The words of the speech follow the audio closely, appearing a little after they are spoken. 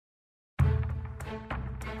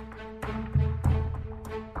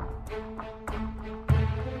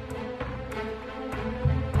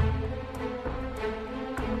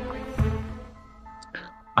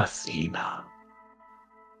Athena.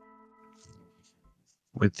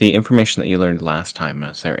 With the information that you learned last time,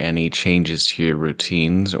 is there any changes to your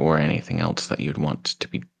routines or anything else that you'd want to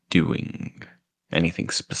be doing? Anything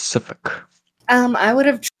specific? I would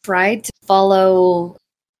have tried to follow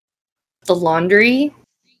the laundry.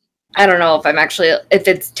 I don't know if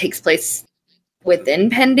it takes place within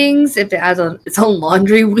Pendings, if it has its own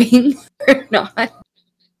laundry wing or not.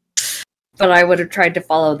 But I would have tried to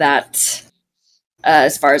follow that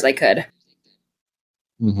as far as I could.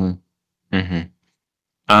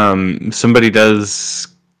 Somebody does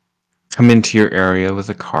come into your area with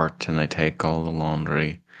a cart and they take all the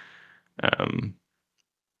laundry.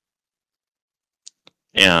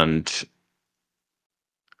 And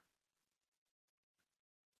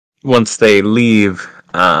once they leave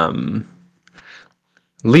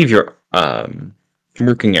your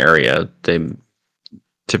working area, they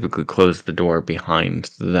typically close the door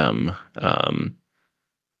behind them.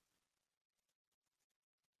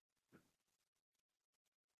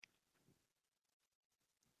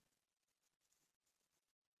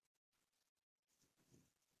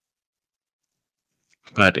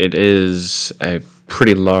 But it is a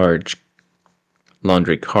pretty large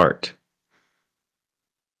laundry cart.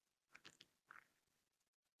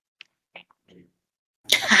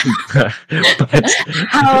 but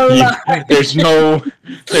there's no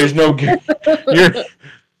you're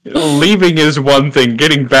leaving is one thing,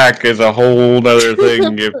 getting back is a whole other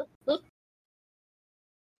thing.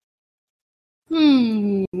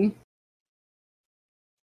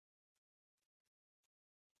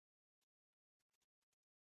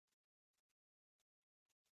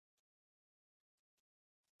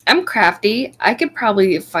 I'm crafty. I could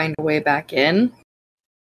probably find a way back in.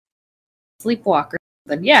 Sleepwalker.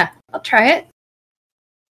 Then yeah, I'll try it.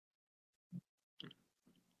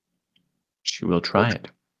 She will try it.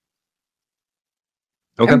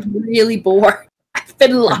 Okay. I'm really bored. I've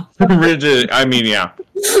been lost. Rigid. I mean, yeah.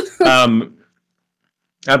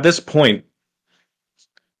 At this point,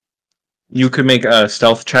 you could make a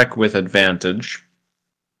stealth check with advantage.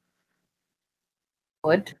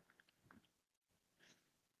 Would?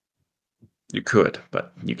 You could,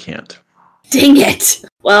 but you can't. Dang it!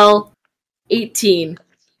 Well, 18.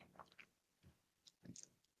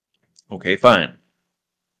 Okay, fine.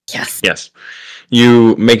 Yes. Yes.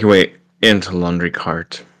 You make your way into the laundry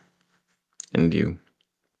cart, and you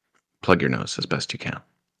plug your nose as best you can.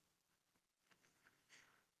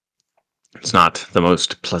 It's not the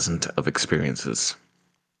most pleasant of experiences.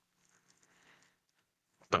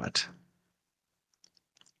 But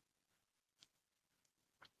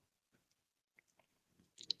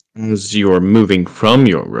as you're moving from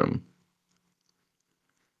your room,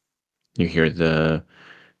 you hear the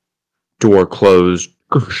door close.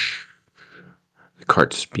 The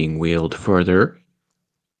cart's being wheeled further.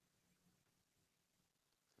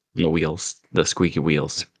 The wheels, the squeaky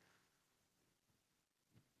wheels.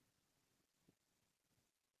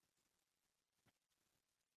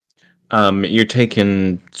 You're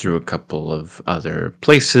taken through a couple of other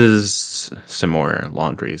places, some more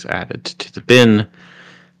laundries added to the bin,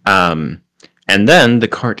 and then the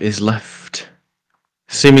cart is left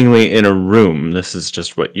seemingly in a room. This is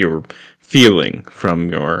just what you're feeling from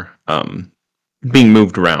your being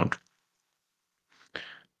moved around.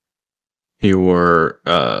 You were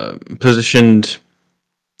positioned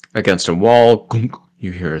against a wall.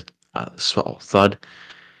 You hear a small thud.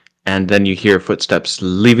 And then you hear footsteps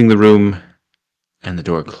leaving the room and the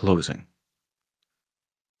door closing.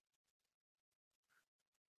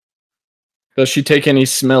 Does she take any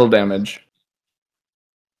smell damage?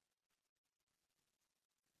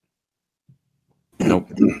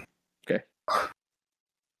 Nope. Okay.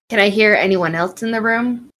 Can I hear anyone else in the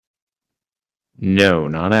room? No,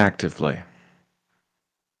 not actively.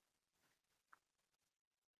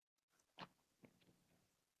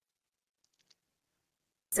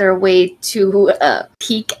 Is there a way to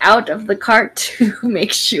peek out of the cart to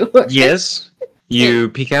make sure? Yes. You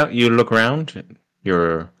peek out, you look around.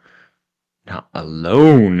 You're not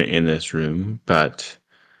alone in this room, but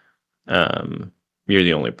you're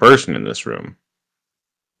the only person in this room.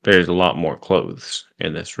 There's a lot more clothes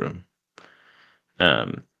in this room.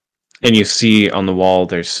 And you see on the wall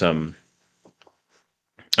there's some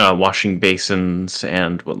washing basins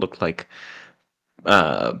and what look like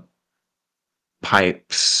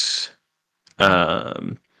pipes,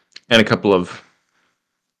 and a couple of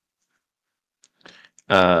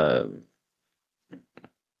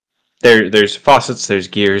there's faucets, there's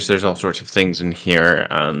gears, there's all sorts of things in here,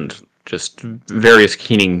 and just various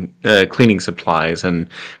cleaning supplies, and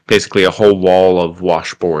basically a whole wall of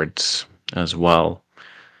washboards as well.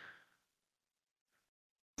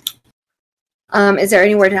 Is there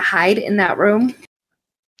anywhere to hide in that room?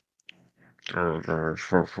 There's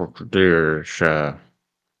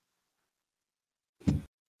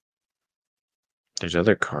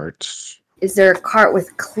other carts. Is there a cart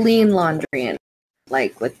with clean laundry in it?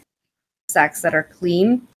 Like with sacks that are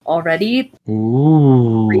clean already?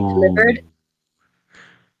 Ooh. Pre-delivered?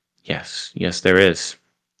 Yes, there is.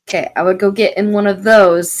 Okay, I would go get in one of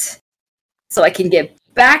those so I can get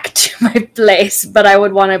back to my place, but I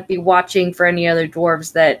would want to be watching for any other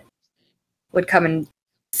dwarves that would come and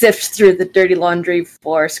sift through the dirty laundry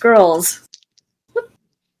for scrolls.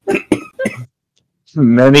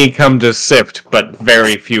 Many come to sift, but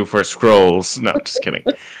very few for scrolls. No, just kidding.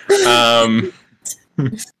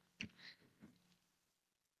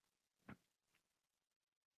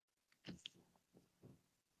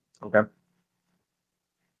 Okay.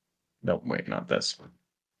 No, wait, not this.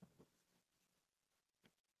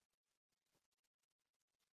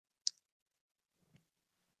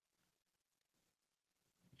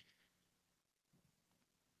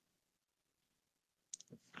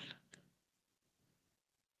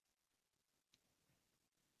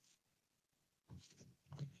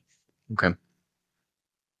 Okay.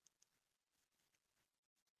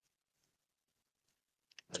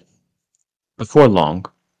 Before long,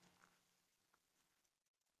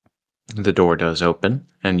 the door does open,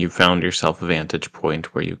 and you found yourself a vantage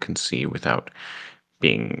point where you can see without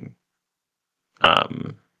being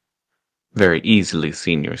very easily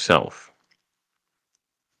seen yourself.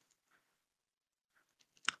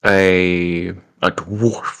 A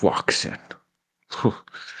dwarf walks in.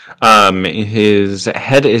 His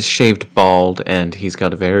head is shaved bald, and he's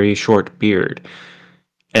got a very short beard,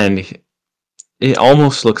 and it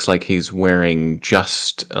almost looks like he's wearing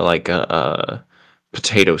just like a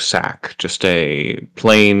potato sack, just a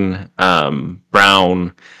plain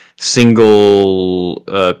brown single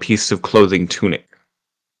piece of clothing tunic.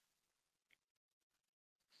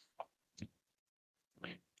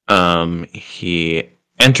 He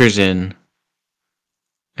enters in,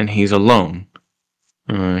 and he's alone.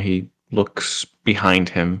 He looks behind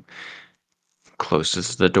him,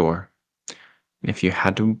 closes the door. And if you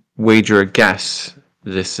had to wager a guess,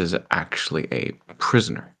 this is actually a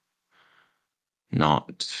prisoner,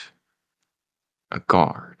 not a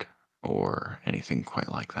guard or anything quite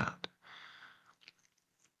like that.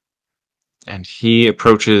 And he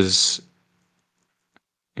approaches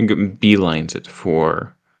and beelines it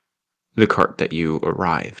for the cart that you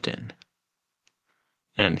arrived in.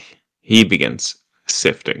 And he begins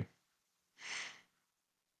sifting.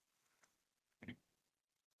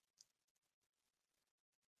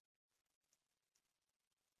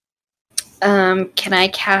 Can I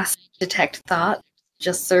cast Detect Thought?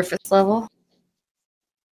 Just surface level?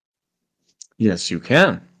 Yes, you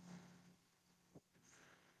can.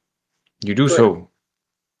 You do Good. so.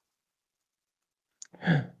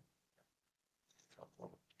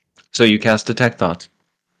 So you cast Detect Thoughts.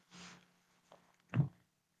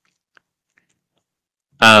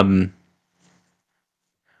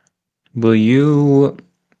 Will you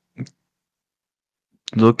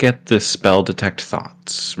look at the spell Detect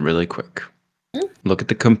Thoughts really quick? Look at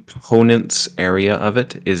the components area of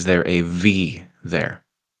it. Is there a V there?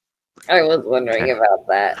 I was wondering Okay. about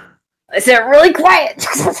that. I said really quiet.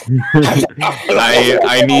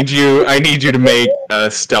 I need you to make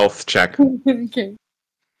a stealth check. Okay.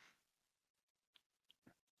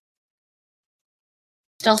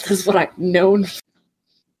 Stealth is what I'm known for.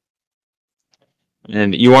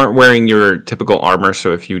 And you aren't wearing your typical armor,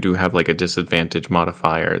 so if you do have like a disadvantage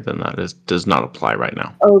modifier, then that does not apply right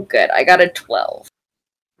now. Oh, good. I got a 12.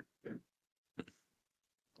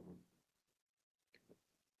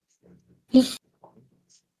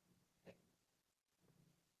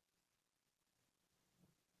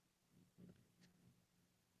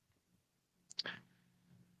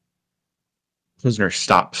 Prisoner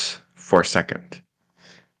stops for a second,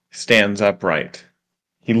 stands upright.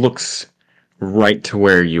 He looks right to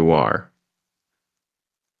where you are.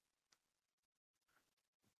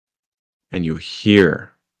 And you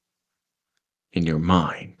hear in your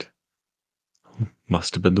mind,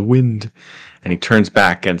 must have been the wind. And he turns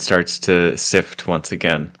back and starts to sift once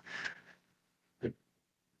again.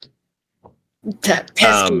 That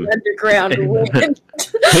pesky underground wind.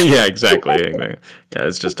 Yeah, exactly. Yeah,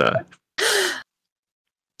 it's just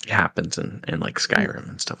it happens in like Skyrim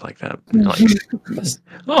and stuff like that. Like,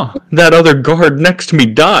 oh, that other guard next to me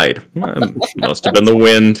died. Must have been the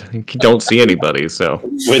wind. You don't see anybody, so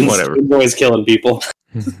whatever. Wind's always killing people.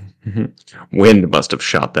 Wind must have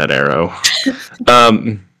shot that arrow.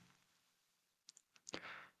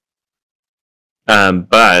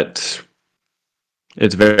 But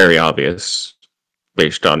it's very obvious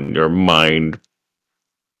based on your mind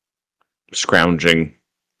scrounging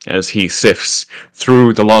as he sifts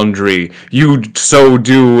through the laundry. You so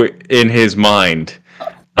do in his mind.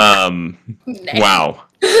 Wow.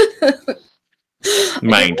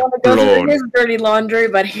 Mind I don't want to go blown. through his dirty laundry,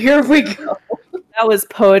 but here we go. That was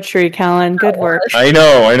poetry, Callan. Good work. I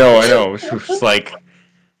know. It's like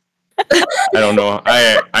I don't know.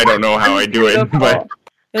 I don't know how I do it, but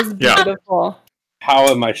It's yeah. beautiful. How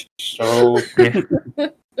am I so?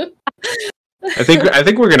 I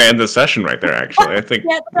think we're gonna end the session right there. Actually, I think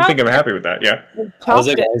I'm happy with that. Yeah, How's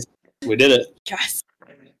it, guys? We did it. Yes.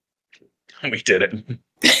 we did it.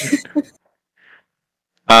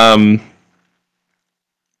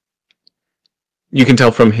 You can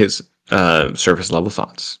tell from his surface level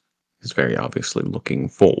thoughts. He's very obviously looking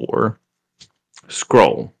for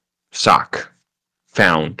scroll, sock,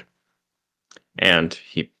 found, and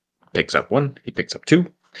he picks up one. He picks up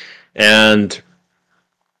two, and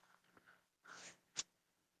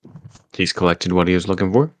he's collected what he was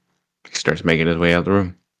looking for. He starts making his way out of the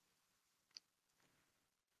room.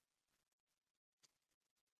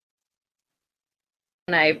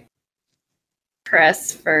 And I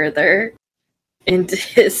press further into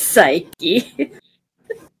his psyche.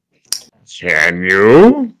 Can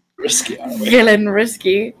you? Risky, aren't we? Feeling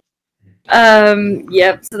risky.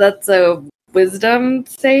 Yep, so that's a wisdom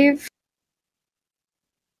save.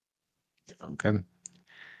 Okay.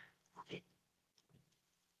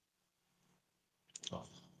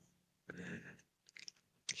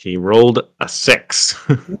 He rolled a 6.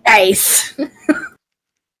 Nice.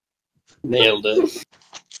 Nailed it.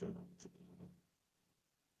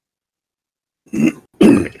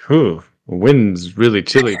 Whew, wind's really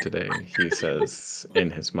chilly today, he says in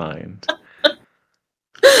his mind.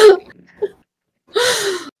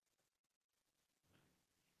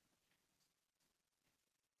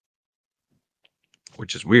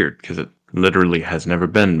 Which is weird, because it literally has never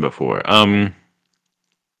been before.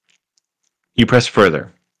 You press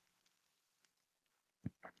further.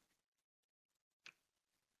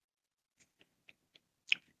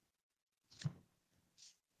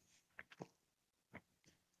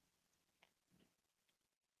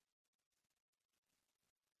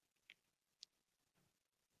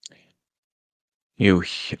 You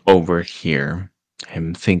overhear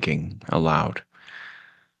him thinking aloud.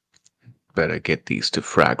 Better get these to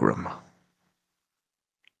Fragram.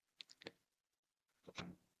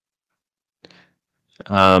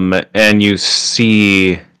 And you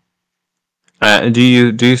see. Do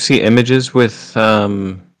you see images with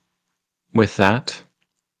that?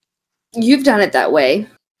 You've done it that way.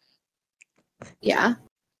 Yeah.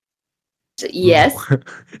 So, yes,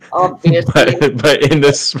 obviously. but in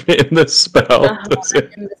the spell, In the spell.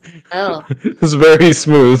 it's very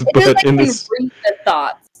smooth. Because I But in can this, read the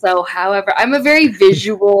thoughts. So, however, I'm a very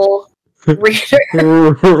visual reader.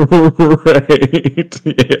 right?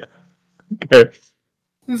 Yeah. Okay.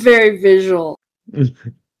 Very visual.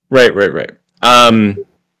 Right.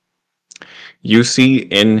 You see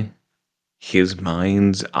in his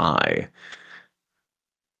mind's eye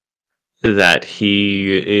that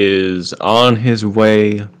he is on his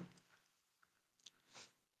way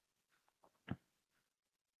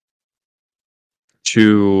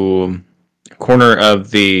to a corner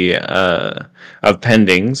of the of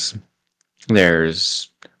Pendings. There's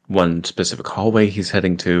one specific hallway he's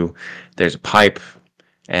heading to. There's a pipe,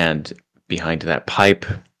 and behind that pipe,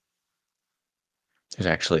 there's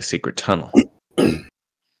actually a secret tunnel.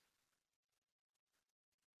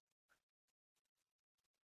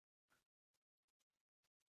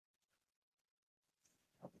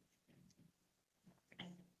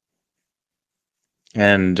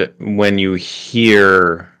 And when you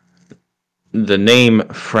hear the name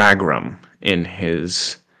Fragram in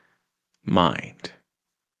his mind,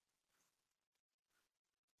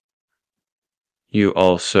 you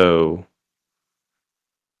also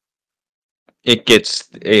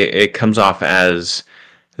it comes off as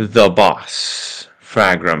the boss,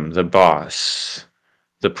 Fragram, the boss,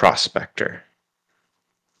 the prospector.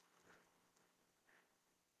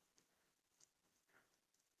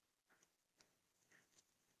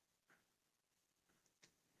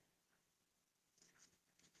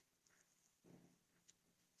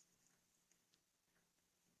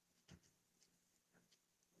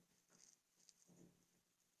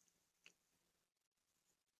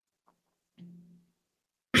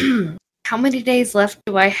 How many days left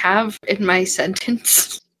do I have in my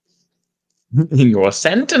sentence? In your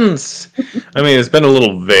sentence. I mean, it's been a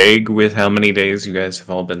little vague with how many days you guys have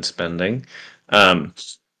all been spending.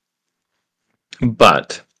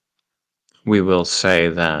 But we will say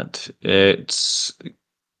that it's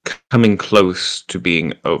coming close to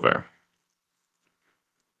being over.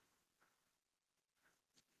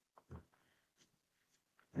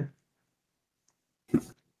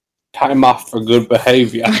 Time off for good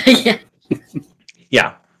behavior. Yeah.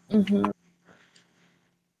 Yeah. Mm-hmm.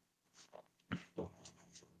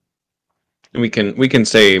 We can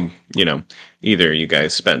say, either you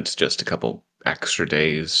guys spent just a couple extra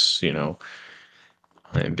days, in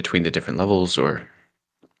between the different levels, or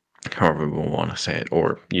however we want to say it,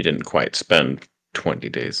 or you didn't quite spend 20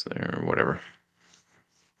 days there or whatever.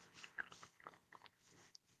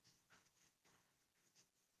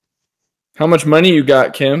 How much money you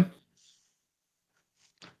got, Kim?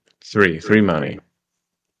 Three money.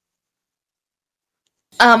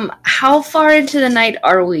 How far into the night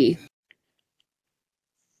are we?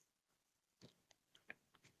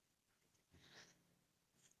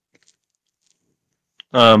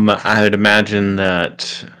 I would imagine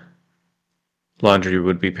that laundry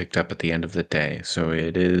would be picked up at the end of the day, so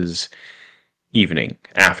it is evening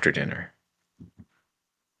after dinner.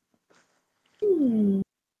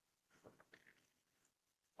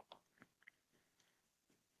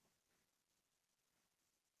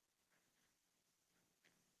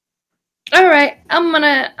 All right, I'm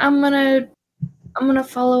gonna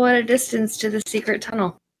follow at a distance to the secret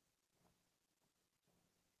tunnel.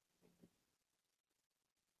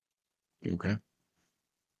 Okay.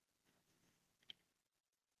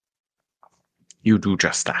 You do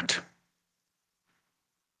just that.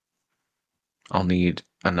 I'll need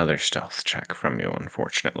another stealth check from you,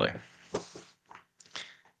 unfortunately.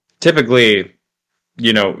 Typically,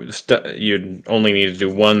 you'd only need to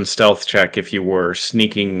do one stealth check if you were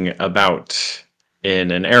sneaking about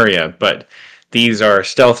in an area, but these are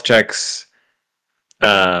stealth checks,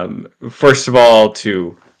 first of all,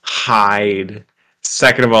 to hide,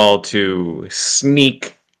 second of all, to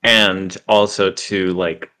sneak, and also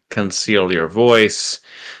to, conceal your voice.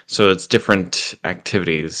 So it's different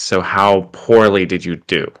activities. So how poorly did you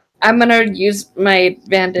do? I'm gonna use my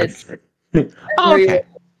advantage Okay.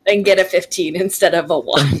 and get a 15 instead of a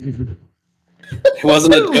 1. It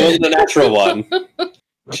wasn't a natural one.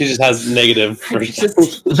 She just has negative.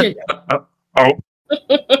 Just, Oh.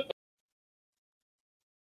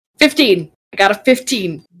 15. I got a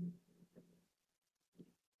 15.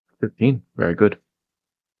 15. Very good.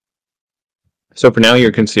 So for now,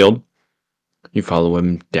 you're concealed. You follow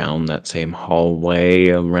him down that same hallway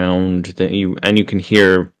around and you can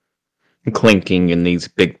hear clinking in these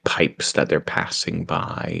big pipes that they're passing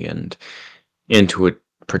by, and into a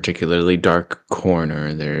particularly dark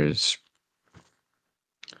corner, there's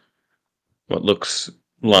what looks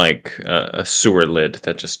like a sewer lid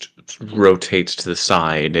that just rotates to the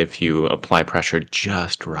side if you apply pressure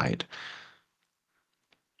just right.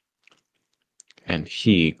 And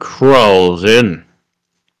he crawls in.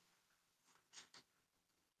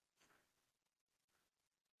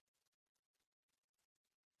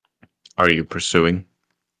 Are you pursuing?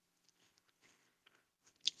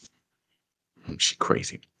 She's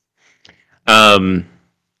crazy. Yeah,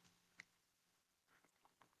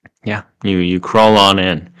 you crawl on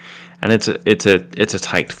in, and it's a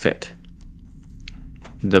tight fit.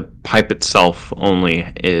 The pipe itself only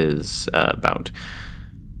is about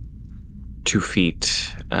 2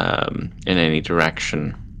 feet in any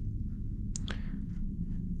direction,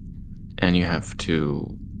 and you have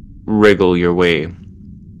to wriggle your way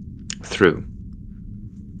through.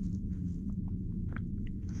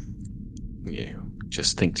 You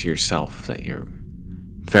just think to yourself that you're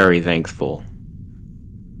very thankful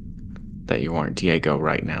that you aren't Diego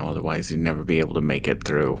right now, otherwise you'd never be able to make it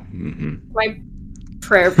through. Mm-hmm. My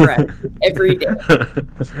prayer breath every day.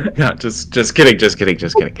 Yeah, just kidding.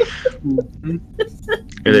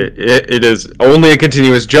 It is only a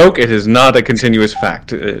continuous joke. It is not a continuous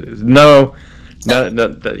fact. No,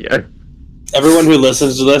 yeah. Everyone who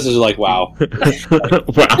listens to this is like, wow.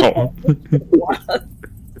 Wow.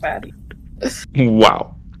 Fatty.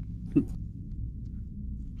 Wow.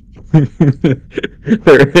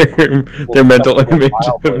 their mental image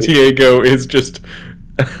of Diego is just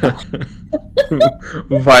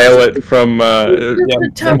Violet from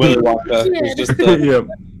From Willy Wonka. He's just yeah.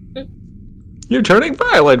 You're turning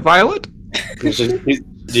violet, Violet.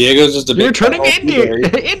 Diego's just a big. You're turning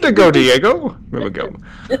indigo, Diego. There we go.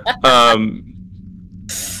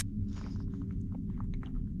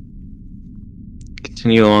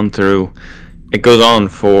 Continue on through. It goes on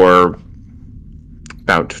for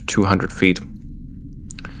about 200 feet.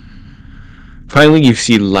 Finally, you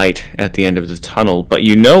see light at the end of the tunnel, but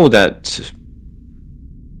you know that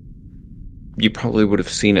you probably would have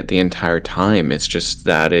seen it the entire time. It's just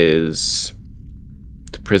that is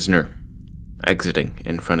the prisoner exiting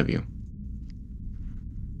in front of you.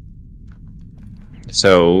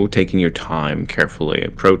 So, taking your time, carefully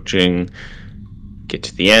approaching, get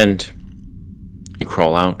to the end, you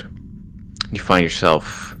crawl out, you find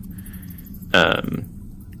yourself,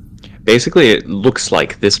 basically it looks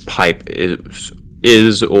like this pipe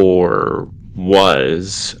is or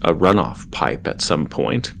was a runoff pipe at some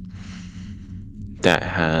point that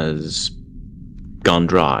has gone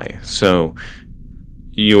dry. So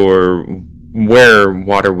you're where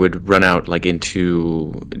water would run out like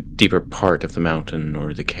into a deeper part of the mountain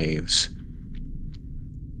or the caves.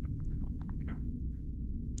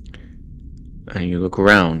 And you look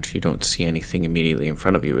around, you don't see anything immediately in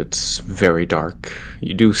front of you. It's very dark.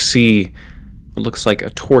 You do see what looks like a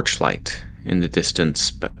torchlight in the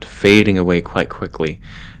distance, but fading away quite quickly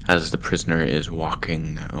as the prisoner is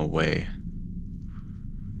walking away.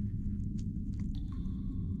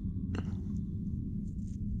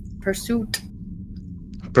 Pursuit.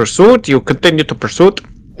 Pursuit? You continue to pursuit?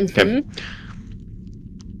 Mm-hmm. Okay.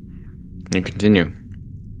 You continue.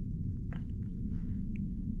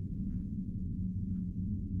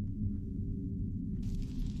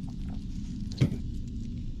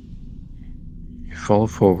 You follow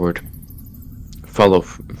forward.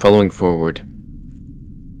 Following forward.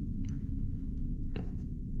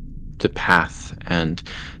 The path and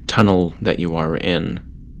tunnel that you are in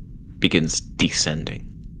begins descending.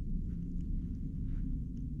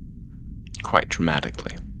 Quite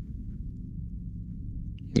dramatically.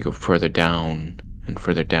 You go further down and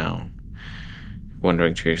further down,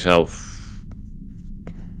 wondering to yourself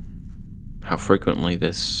how frequently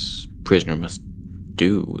this prisoner must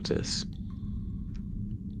do this.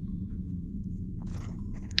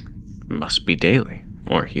 It must be daily,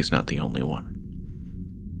 or he's not the only one.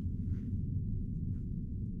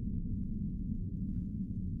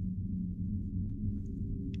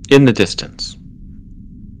 In the distance,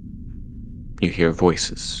 you hear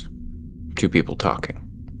voices, two people talking.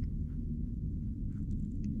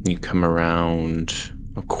 You come around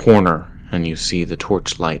a corner and you see the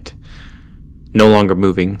torchlight no longer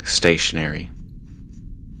moving, stationary,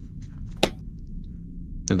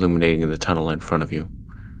 illuminating the tunnel in front of you.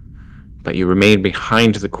 But you remain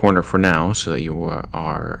behind the corner for now so that you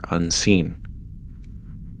are unseen.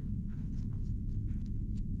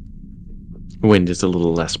 Wind is a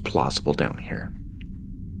little less plausible down here.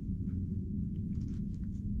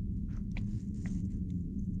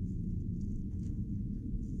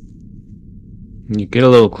 You get a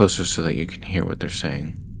little closer so that you can hear what they're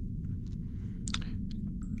saying.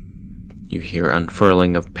 You hear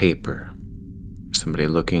unfurling of paper, somebody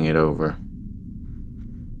looking it over.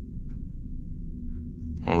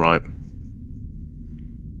 All right.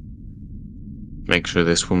 Make sure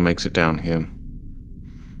this one makes it down here.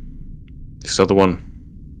 This other one,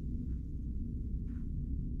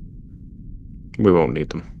 we won't need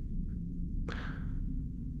them.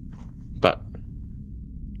 But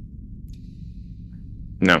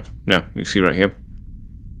no, you see right here?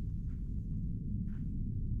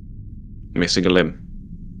 Missing a limb.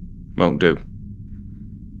 Won't do.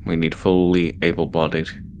 We need fully able-bodied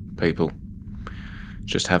people.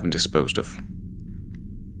 Just haven't disposed of.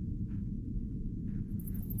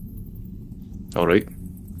 Alright.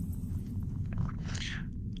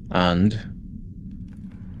 And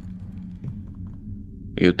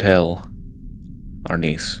you tell our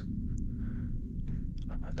niece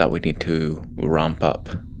that we need to ramp up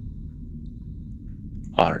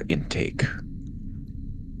our intake.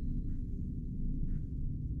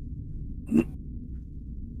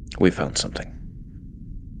 We found something.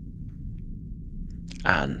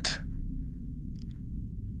 And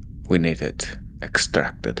we need it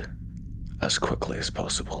extracted as quickly as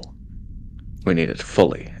possible. We need it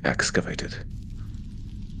fully excavated.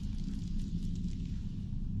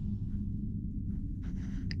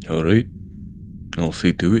 Alright, I'll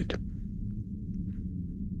see to it.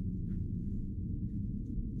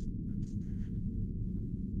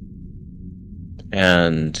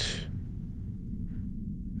 And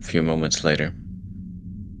a few moments later,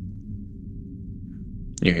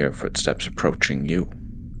 you hear footsteps approaching you,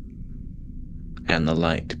 and the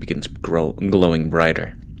light begins glowing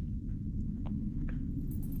brighter.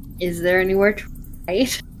 Is there anywhere to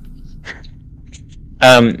hide?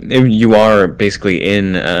 You are basically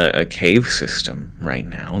in a cave system right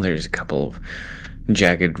now. There's a couple of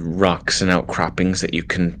jagged rocks and outcroppings that you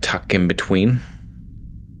can tuck in between.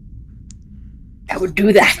 I would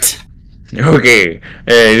do that. Okay,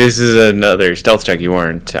 this is another stealth check. You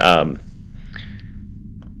aren't,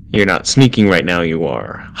 you're not sneaking right now, you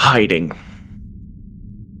are hiding.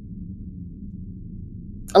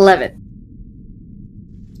 11.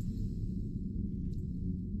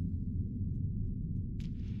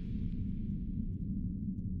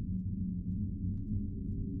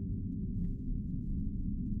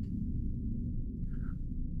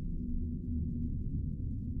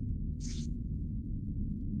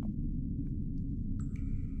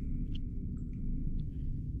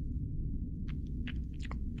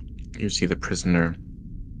 You see the prisoner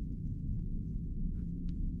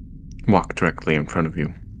walk directly in front of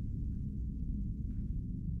you.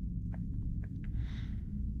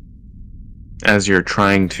 As you're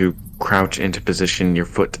trying to crouch into position, your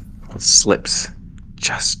foot slips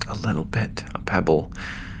just a little bit. A pebble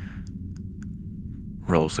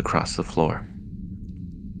rolls across the floor.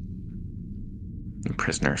 The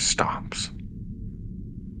prisoner stops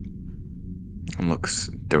and looks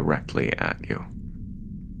directly at you.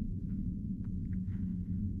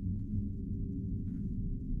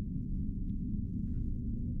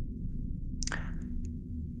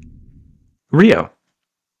 Rio.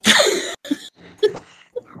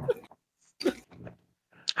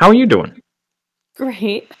 How are you doing?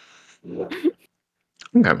 Great.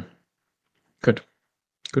 Okay. Good.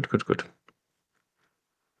 Good.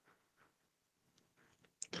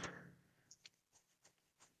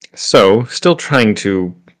 So, still trying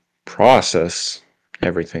to process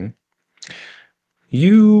everything.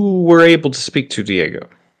 You were able to speak to Diego,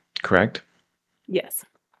 correct? Yes.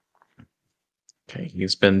 Okay,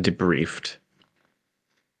 he's been debriefed.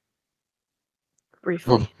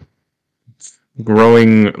 Briefly.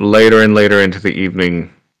 Growing later and later into the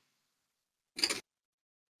evening,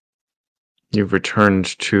 you've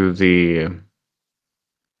returned to the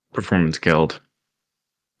Performance Guild.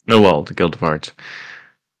 Oh, well, the Guild of Arts.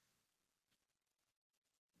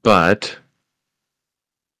 But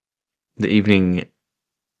the evening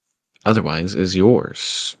otherwise is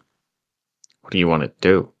yours. What do you want to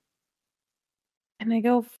do? Can I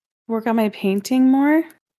go work on my painting more?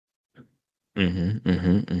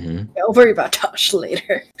 I'll worry about Tosh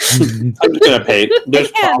later. I'm just gonna paint. I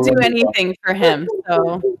There's can't do problems. anything for him,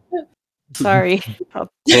 so sorry.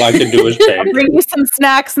 I'll All I can do is paint. bring you some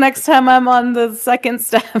snacks next time I'm on the second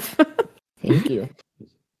step. Thank you.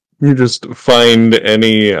 You just find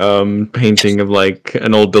any painting of like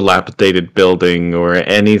an old dilapidated building or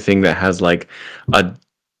anything that has like a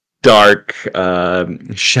dark,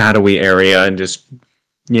 shadowy area and just,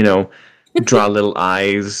 draw little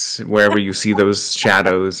eyes wherever you see those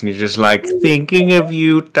shadows. And you're just like, thinking of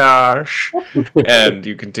you, Tosh. And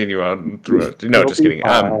you continue on through it. No, just kidding.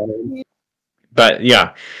 But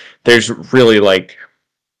yeah, there's really like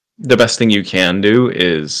the best thing you can do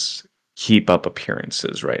is keep up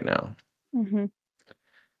appearances right now. Mhm.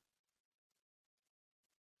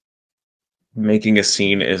 Making a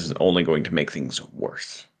scene is only going to make things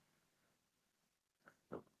worse.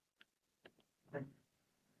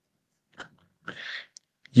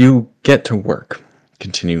 You get to work,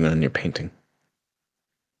 continuing on your painting.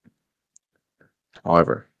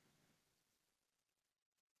 However,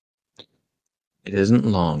 it isn't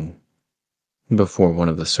long before one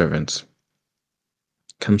of the servants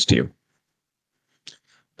comes to you.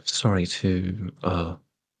 Sorry to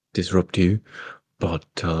disrupt you, but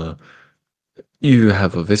you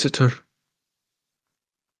have a visitor?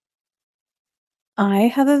 I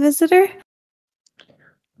have a visitor?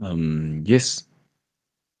 Yes.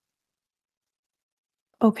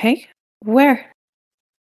 Okay. Where?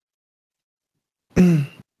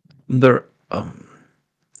 They're,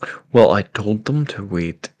 well, I told them to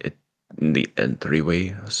wait in the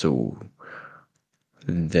entryway, so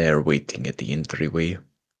they're waiting at the entryway.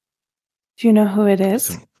 Do you know who it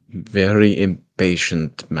It's is? a very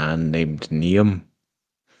impatient man named Niam.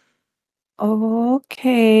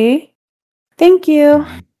 Okay. Thank you.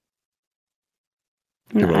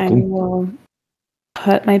 You're And I welcome. will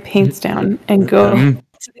put my paints down and go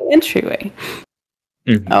to the entryway.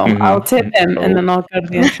 I'll tip him and then I'll go to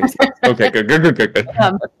the entryway. Okay, good.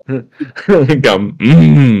 Gum.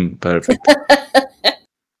 Perfect.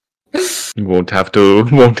 You won't have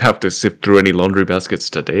to sift through any laundry baskets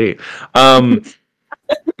today.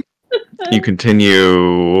 You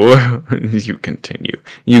continue. You continue.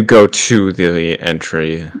 You go to the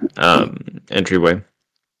entryway,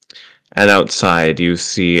 and outside you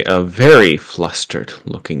see a very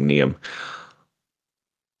flustered-looking Niam.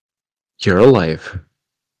 You're alive.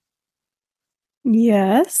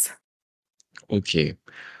 Yes. Okay.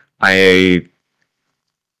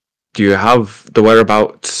 Do you have the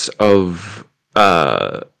whereabouts of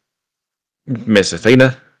Miss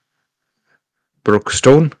Athena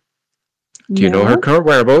Brookstone? Do you know her No. current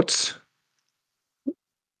whereabouts?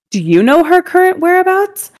 Do you know her current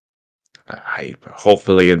whereabouts?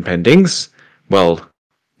 Hopefully in pendings. Well,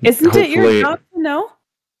 Isn't it your hopefully job to know?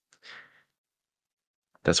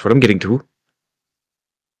 that's what I'm getting to.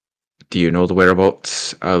 Do you know the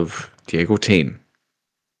whereabouts of Diego Tain?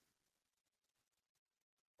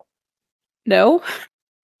 No.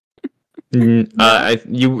 He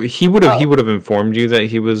would have informed you that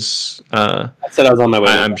he was. I said I was on my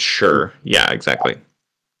way. I'm sure. Yeah, exactly.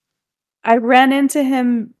 I ran into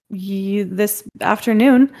him this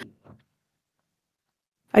afternoon.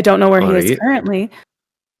 I don't know where he is Alright. currently.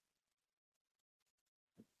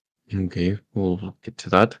 Okay, we'll get to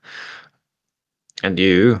that. And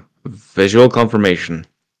you, visual confirmation.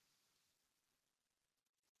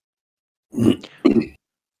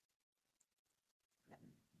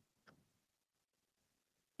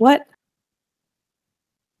 What?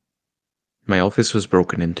 My office was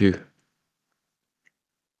broken into.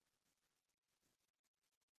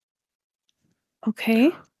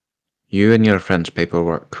 Okay. You and your friend's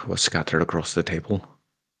paperwork was scattered across the table.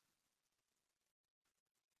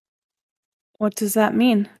 What does that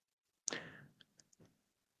mean?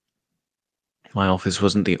 My office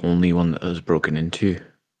wasn't the only one that was broken into.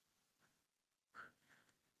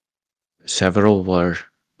 Several were,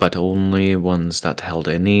 but only ones that held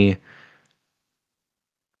any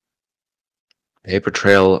paper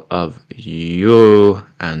trail of you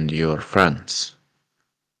and your friends.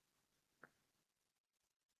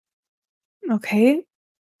 Okay.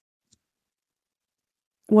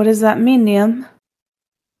 What does that mean, Niam?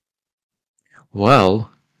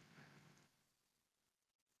 Well,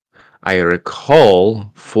 I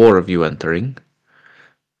recall 4 of you entering,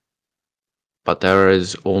 but there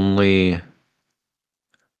is only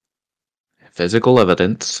physical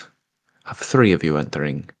evidence of 3 of you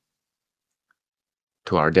entering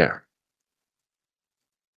to Ardere.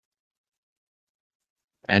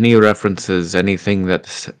 Any references, anything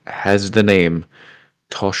that has the name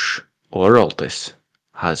Tosh or Aldis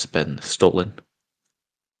has been stolen.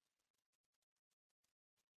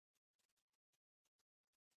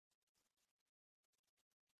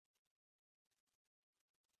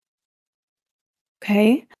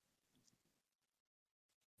 Okay.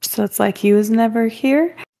 So it's like he was never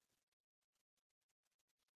here?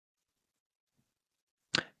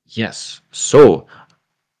 Yes, so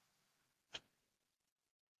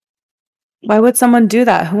Why would someone do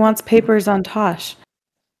that? Who wants papers on Tosh?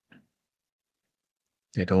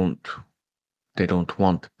 they don't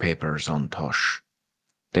want papers on Tosh.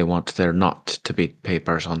 They want there not to be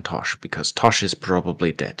papers on Tosh because Tosh is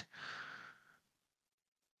probably dead.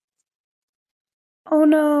 Oh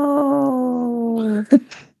no.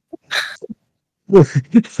 What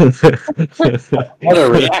a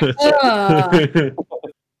reaction.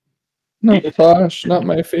 No, Tosh, not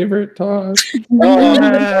my favorite Tosh. Oh,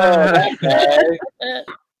 that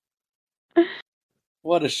guy.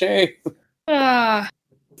 What a shame. Ah,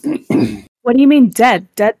 What do you mean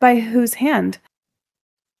dead? Dead by whose hand?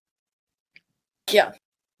 yeah.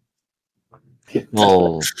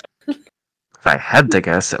 Well, if I had to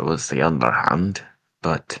guess, it was the underhand,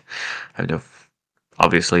 but I know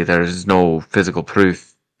obviously there's no physical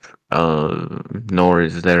proof, nor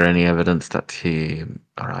is there any evidence that he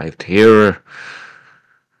arrived here.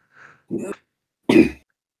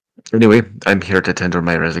 Anyway, I'm here to tender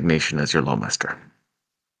my resignation as your lawmaster.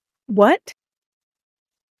 What?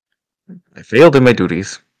 I failed in my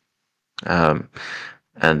duties,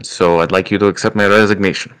 and so I'd like you to accept my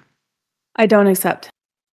resignation. I don't accept.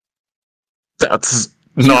 That's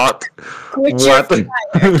not Quit your what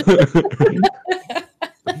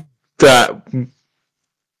that.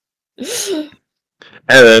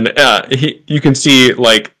 And then you can see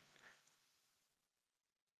like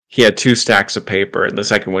he had 2 stacks of paper, and the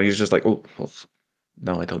second one he's just like, oh, well,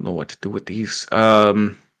 now I don't know what to do with these.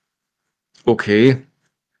 Okay.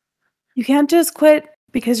 You can't just quit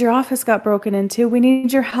because your office got broken into. We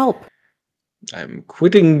need your help. I'm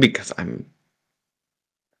quitting because I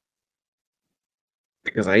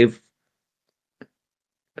have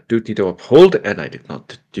a duty to uphold, and I did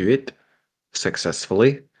not do it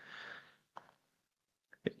successfully.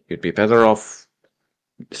 You'd be better off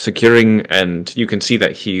securing, and you can see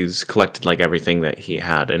that he's collected like everything that he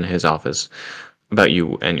had in his office about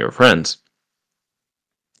you and your friends.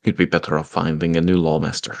 You'd be better off finding a new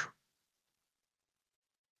lawmaster.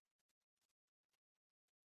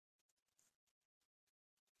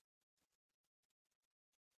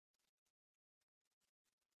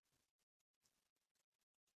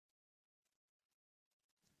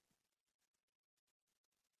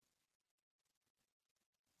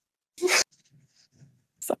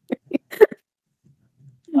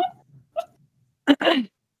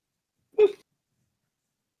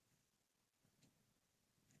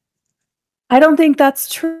 I don't think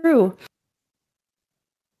that's true.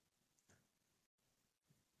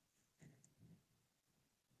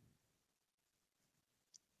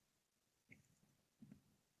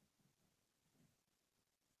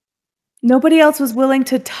 Nobody else was willing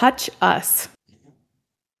to touch us.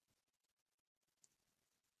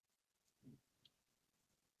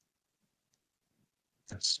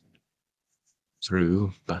 Yes.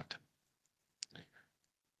 True, but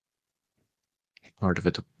part of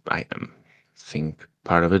it, I think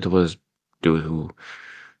part of it was due to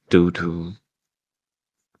due to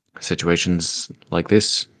situations like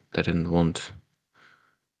this that I didn't want.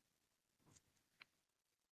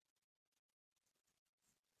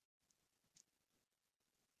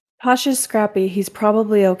 Tosh is scrappy. He's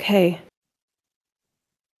probably okay.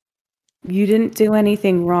 You didn't do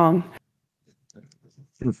anything wrong.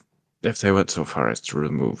 If they went so far as to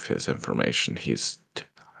remove his information,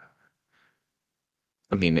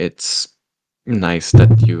 I mean, it's nice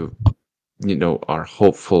that you are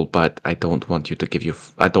hopeful, but I don't want you to give you.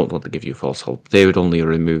 I don't want to give you false hope. They would only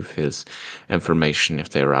remove his information if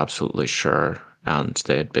they were absolutely sure, and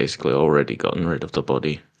they had basically already gotten rid of the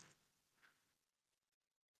body.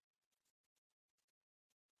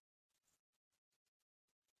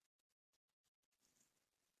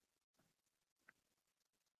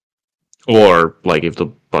 Or like if the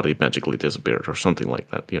body magically disappeared or something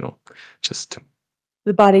like that, just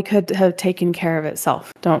The body could have taken care of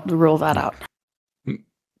itself. Don't rule that out.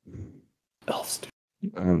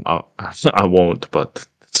 I won't, but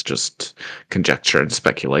it's just conjecture and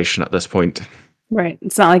speculation at this point. Right.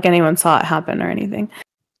 It's not like anyone saw it happen or anything.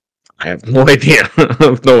 I have no idea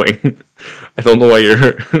of knowing. I don't know why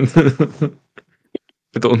you're.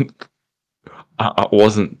 I don't. I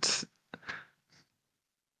wasn't.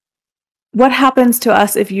 What happens to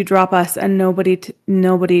us if you drop us and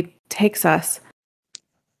nobody takes us?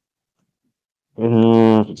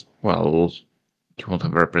 Well, you won't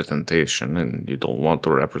have representation, and you don't want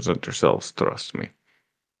to represent yourselves. Trust me.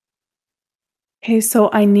 Okay, so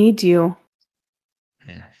I need you.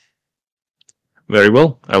 Very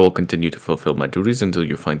well. I will continue to fulfill my duties until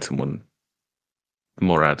you find someone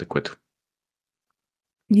more adequate.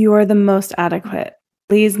 You are the most adequate.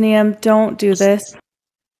 Please, Niam, don't do this.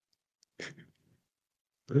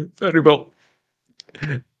 Very well.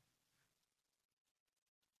 I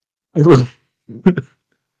will.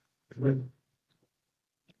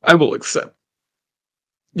 I will accept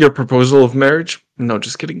your proposal of marriage. No,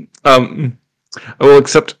 just kidding. I will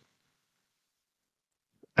accept,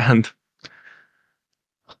 and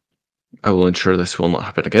I will ensure this will not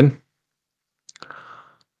happen again.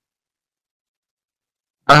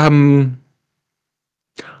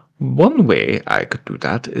 One way I could do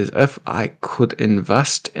that is if I could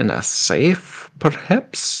invest in a safe,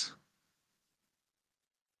 perhaps.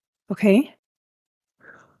 Okay.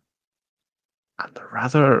 And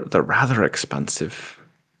they're rather expensive.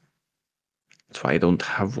 That's why I don't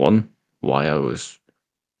have one. Why I was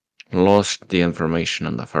lost the information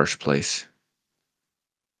in the first place.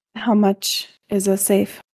 How much is a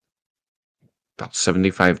safe? About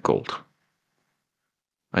 75 gold.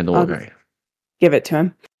 I know I'll a guy. give it to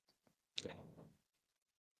him.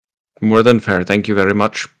 More than fair. Thank you very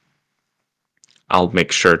much. I'll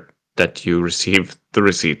make sure that you receive the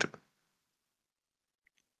receipt.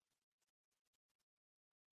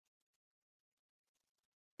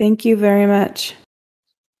 Thank you very much.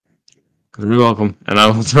 You're welcome. And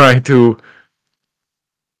I'll try to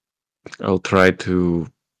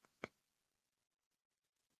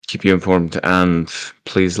keep you informed, and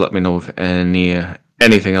please let me know if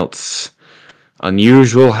anything else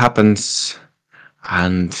unusual happens.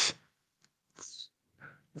 And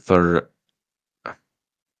for I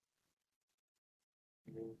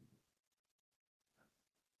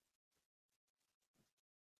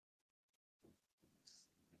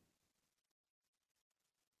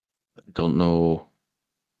don't know.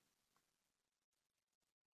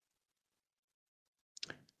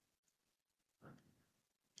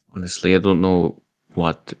 Honestly, I don't know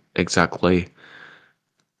what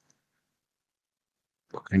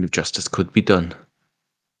kind of justice could be done.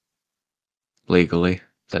 Legally,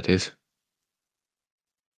 that is.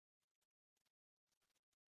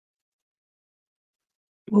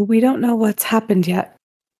 Well, we don't know what's happened yet.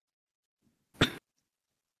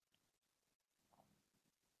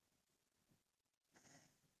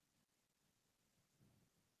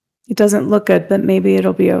 It doesn't look good, but maybe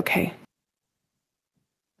it'll be okay.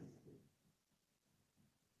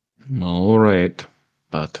 All right,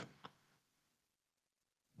 but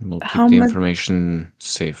we'll keep the information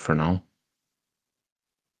safe for now.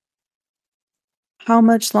 How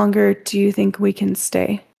much longer do you think we can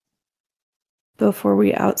stay before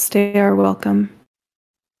we outstay our welcome?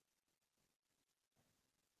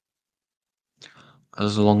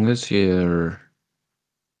 As long as you're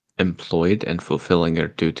employed and fulfilling your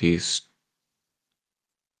duties,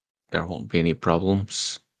 there won't be any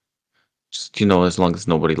problems. Just, as long as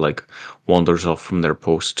nobody wanders off from their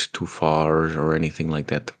post too far or anything like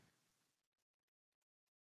that.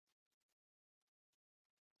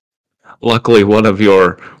 Luckily, one of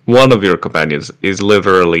your companions is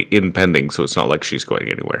literally impending, so it's not like she's going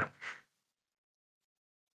anywhere.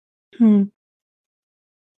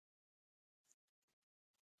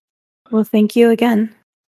 Well, thank you again.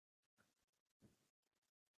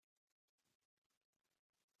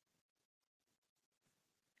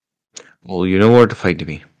 Well, you know where to find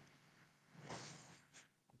me.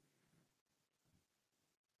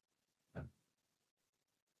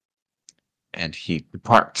 And he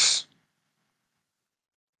departs.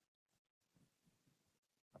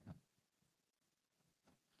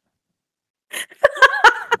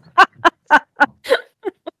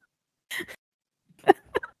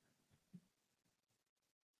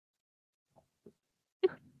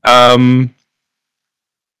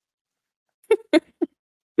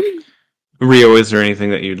 Rio, is there anything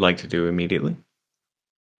that you'd like to do immediately?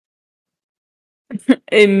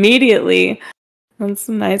 Immediately. That's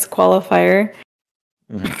a nice qualifier.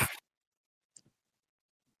 Mm-hmm.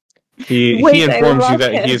 He Wait, informs you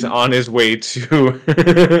that he's on his way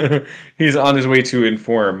to he's on his way to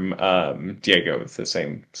inform Diego. It's the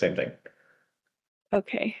same thing.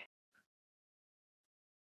 Okay.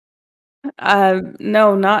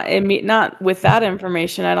 No, not with that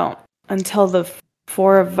information. I don't until the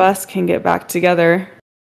four of us can get back together.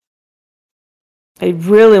 I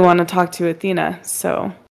really want to talk to Athena,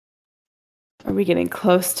 so are we getting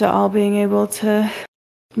close to all being able to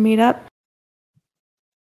meet up?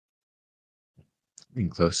 Getting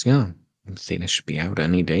close, yeah. Athena should be out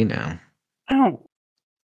any day now. Oh.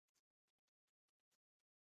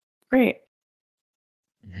 Great.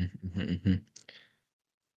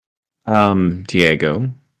 Diego.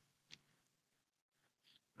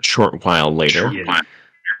 A short while later.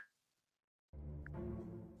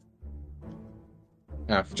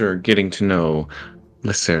 After getting to know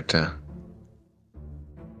Lacerta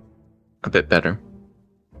a bit better,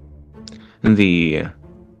 the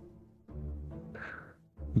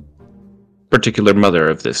particular mother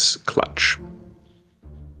of this clutch,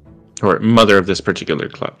 or mother of this particular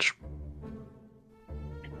clutch,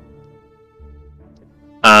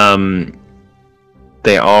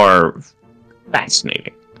 they are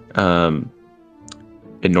fascinating,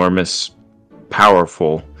 enormous,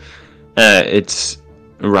 powerful. It's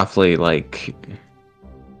roughly like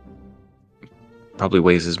probably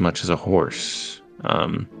weighs as much as a horse,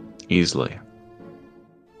 easily.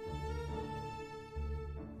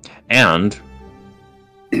 And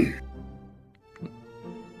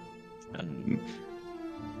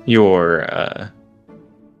your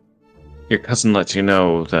cousin lets you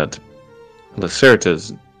know that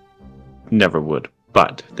Lacertas never would,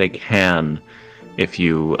 but they can if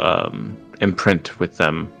you imprint with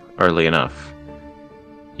them early enough.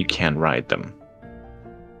 You can ride them.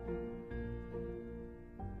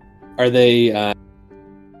 Are they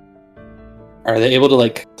able to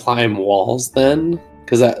like climb walls then?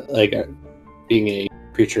 Because that being a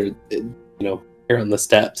creature, here on the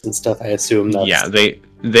steps and stuff, I assume that's... Yeah,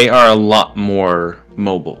 they are a lot more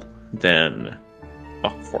mobile than a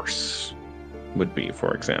horse would be,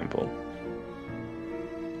 for example.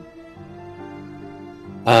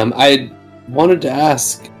 I wanted to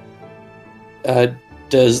ask,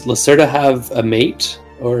 does Lacerta have a mate,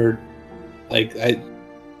 or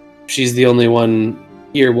she's the only one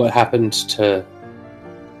here? What happened to?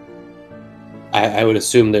 I would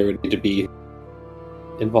assume there would need to be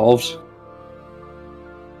involved.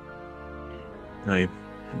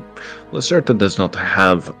 Lacerta does not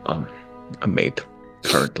have a mate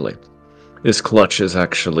currently. This clutch is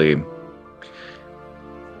actually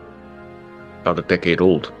about a decade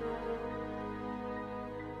old.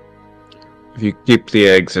 If you keep the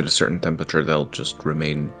eggs at a certain temperature, they'll just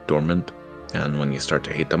remain dormant, and when you start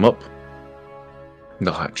to heat them up,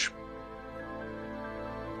 they'll hatch.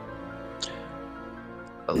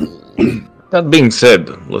 That being said,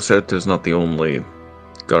 Lacerta is not the only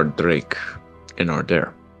guard drake in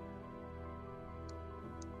Ardere.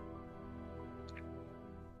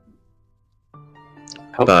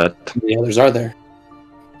 But how many others are there?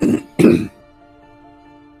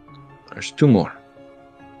 There's two more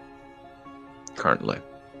currently.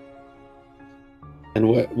 And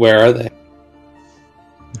where are they?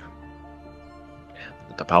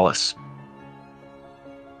 At the palace.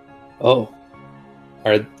 Oh,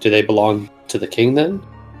 do they belong to the king then?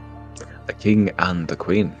 The king and the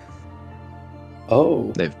queen.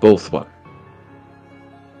 Oh, They've both won.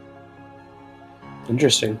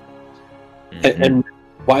 interesting. Mm-hmm. And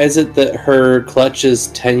why is it that her clutch is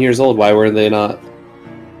 10 years old? Why were they not?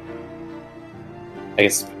 I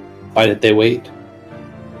guess, why did they wait?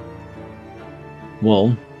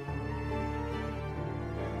 Well,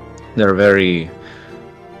 they're very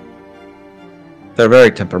they're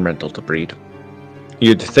very temperamental to breed.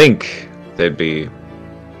 You'd think they'd be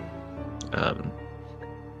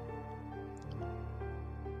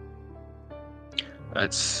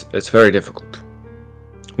it's very difficult.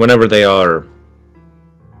 Whenever they are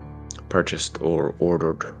purchased or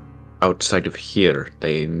ordered outside of here,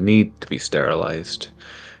 they need to be sterilized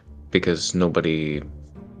because nobody,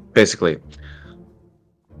 basically,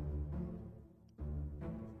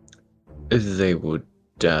 they would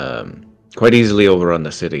quite easily overrun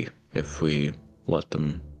the city if we let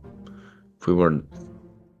them, if we weren't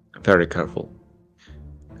very careful,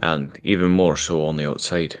 and even more so on the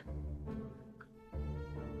outside.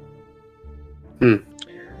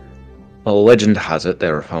 Well, legend has it they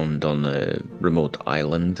were found on a remote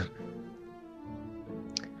island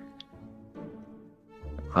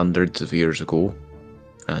hundreds of years ago,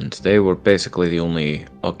 and they were basically the only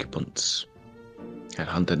occupants and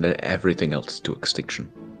hunted everything else to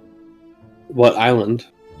extinction. What island?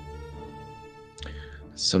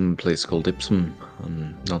 Some place called Ipsum.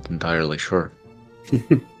 I'm not entirely sure.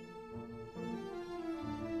 I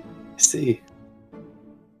see.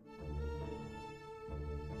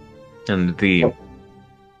 And the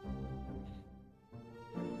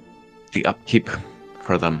upkeep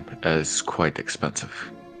for them is quite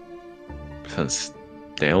expensive, since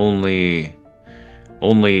they only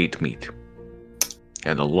eat meat,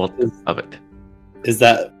 and a lot of it. Is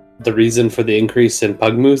that the reason for the increase in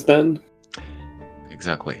pug moose then?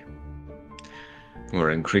 Exactly.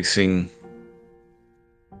 We're increasing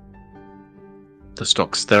the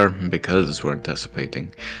stocks there because we're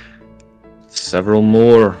anticipating several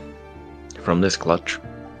more from this clutch,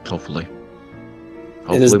 hopefully.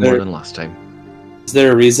 Hopefully more than last time. Is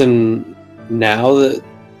there a reason now that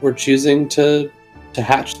we're choosing to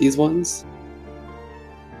hatch these ones?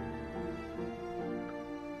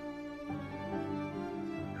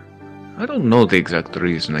 I don't know the exact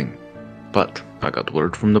reasoning, but I got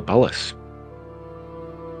word from the palace.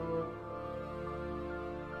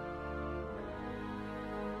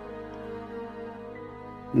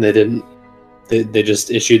 And they didn't. They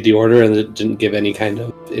just issued the order and it didn't give any kind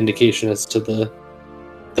of indication as to the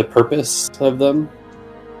purpose of them.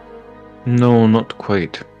 No, not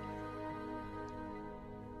quite.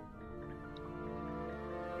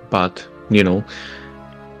 But, you know,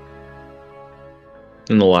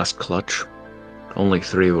 in the last clutch, only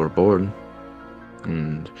 3 were born.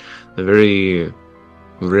 And they're very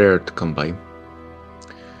rare to come by.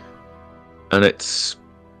 And it's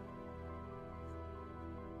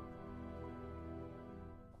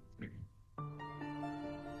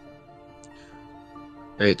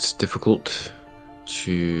difficult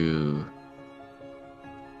to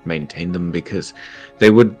maintain them because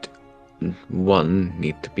they would, one,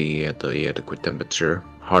 need to be at the adequate temperature,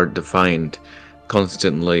 hard to find,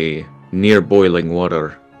 constantly near boiling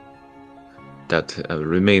water that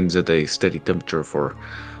remains at a steady temperature for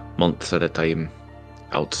months at a time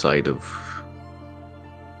outside of,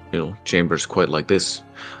 you know, chambers quite like this,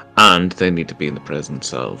 and they need to be in the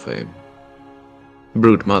presence of a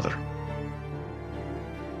brood mother.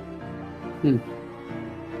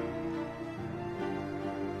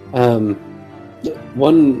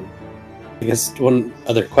 One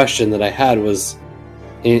other question that I had was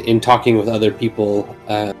in talking with other people,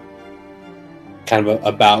 kind of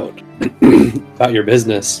about about your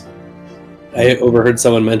business. I overheard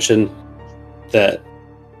someone mention that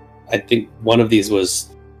I think one of these was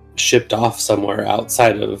shipped off somewhere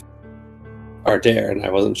outside of Ardere, and I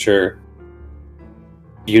wasn't sure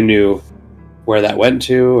you knew where that went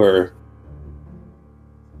to, or...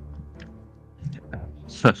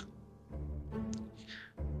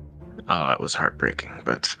 Oh, it was heartbreaking,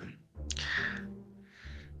 but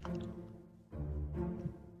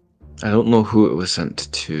I don't know who it was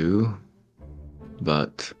sent to,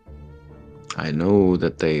 but I know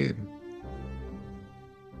that they...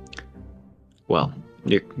 Well,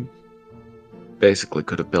 you basically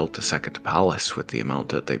could have built a second palace with the amount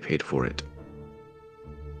that they paid for it.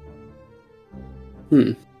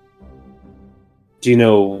 Do you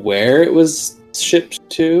know where it was shipped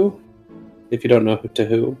to? If you don't know to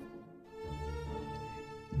who?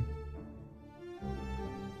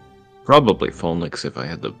 Probably Phoenix, if I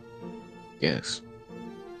had to guess.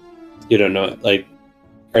 You don't know it. Like,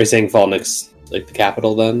 are you saying Phoenix, like the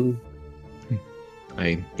capital then?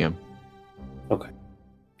 Yeah. Okay.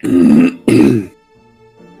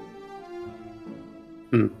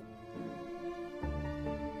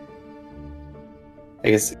 I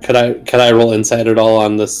guess could I roll insight at all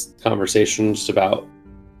on this conversation, just about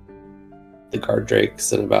the card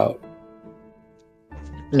drakes and about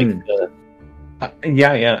like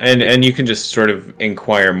Yeah, and you can just sort of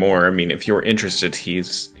inquire more. I mean, if you're interested, he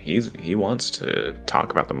wants to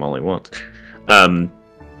talk about them all he wants.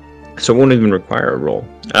 So it won't even require a roll.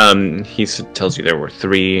 Tells you there were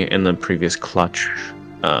 3 in the previous clutch.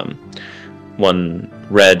 One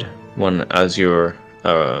red, one azure,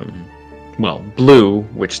 blue,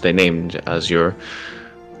 which they named azure,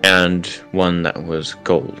 and one that was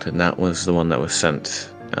gold, and that was the one that was sent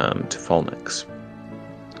to Falnix.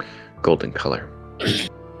 Golden color.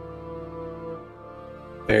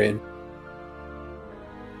 Varied.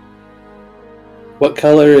 What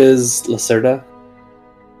color is Lacerda?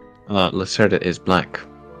 Lacerda is black.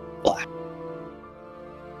 Black.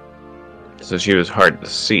 So she was hard to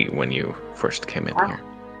see when you first came in here.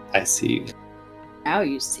 I see. Now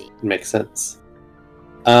you see. Makes sense.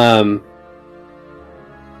 I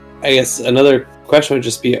guess another question would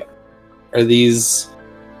just be: are these?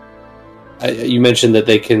 You mentioned that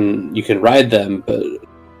you can ride them, but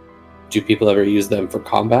do people ever use them for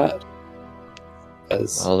combat?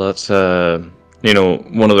 Well, that's one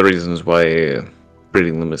of the reasons why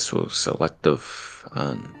breeding them is so selective,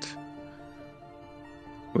 and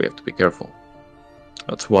we have to be careful.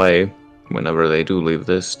 That's why whenever they do leave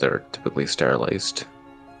this, they're typically sterilized.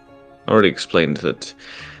 I already explained that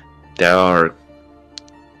there are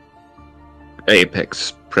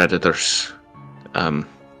apex predators,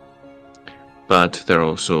 but they're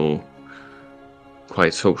also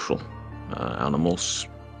quite social animals,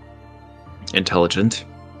 intelligent,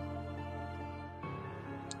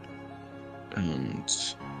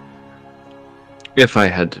 and if I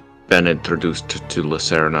had been introduced to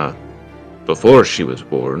Lacerna before she was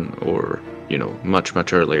born, or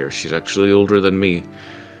much earlier, she's actually older than me,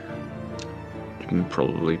 I'd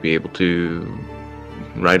probably be able to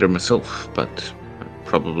ride her myself, but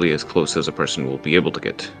probably as close as a person will be able to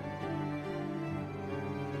get.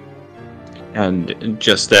 And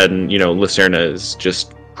just then, Lacerna is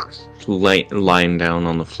just lying down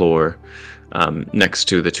on the floor next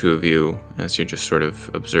to the two of you as you're just sort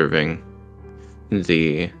of observing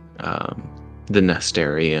the nest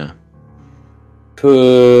area.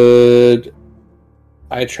 Could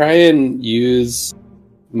I try and use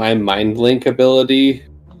my mind link ability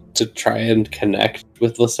to try and connect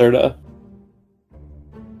with Lacerda?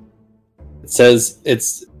 It says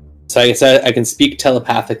so I said I can speak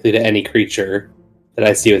telepathically to any creature that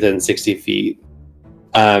I see within 60 feet.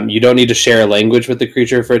 You don't need to share a language with the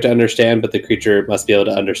creature for it to understand, but the creature must be able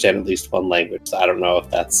to understand at least one language. So I don't know if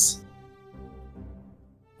that's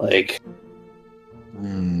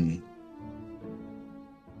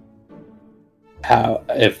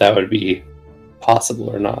if that would be possible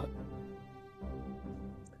or not.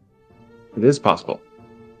 It is possible.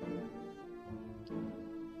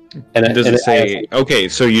 And does it say? Okay,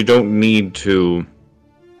 so you don't need to.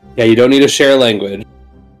 Yeah, you don't need to share a language.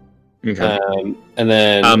 Okay. And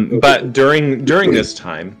then, but during this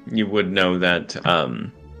time, you would know that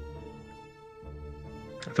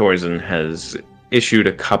Thorzen has issued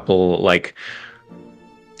a couple.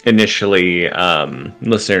 Initially,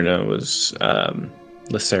 Lacerta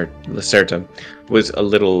was a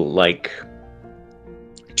little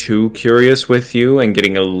too curious with you and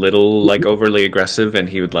getting a little overly aggressive, and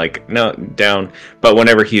he would no, down. But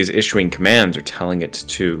whenever he is issuing commands or telling it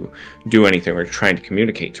to do anything or trying to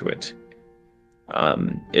communicate to it,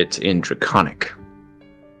 it's in Draconic.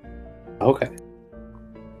 Okay.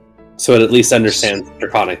 So it at least understands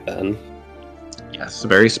Draconic then. Yes,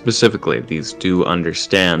 very specifically, these do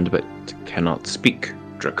understand but cannot speak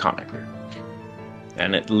Draconic.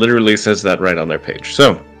 And it literally says that right on their page.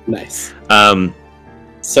 So nice.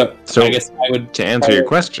 So I guess I would to answer your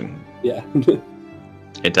question. Yeah.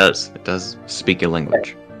 It does speak a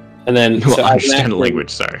language. And then you understand a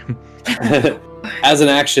language, sorry. As an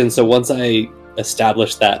action, so once I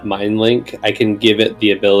establish that mind link, I can give it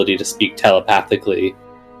the ability to speak telepathically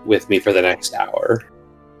with me for the next hour.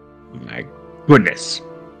 My goodness.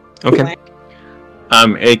 Okay.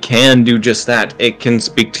 It can do just that. It can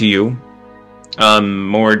speak to you.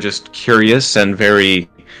 More just curious and very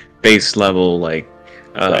base level, right.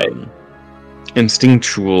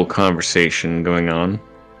 Instinctual conversation going on.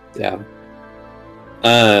 Yeah.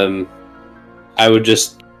 I would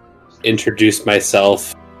just introduce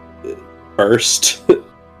myself first.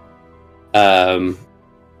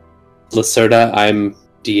 Lacerda, I'm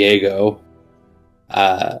Diego.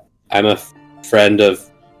 I'm a friend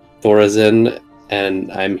of Thorzen,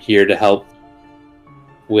 and I'm here to help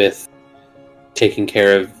with taking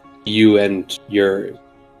care of you and your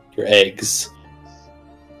eggs.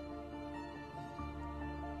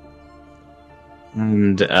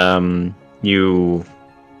 And you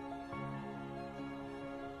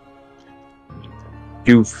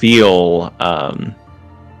do feel,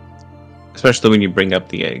 especially when you bring up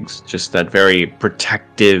the eggs, just that very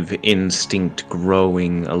protective instinct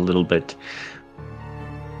growing a little bit.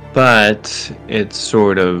 But it's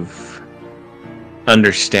sort of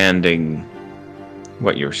understanding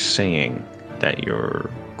what you're saying, that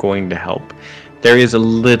you're going to help. There is a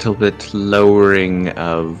little bit lowering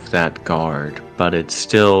of that guard, but it's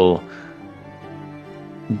still...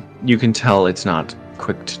 You can tell it's not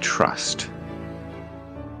quick to trust.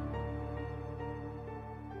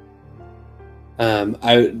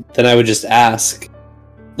 I would just ask,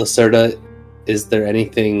 Lacerda, is there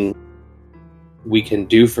anything we can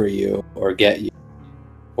do for you or get you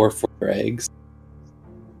or for your eggs?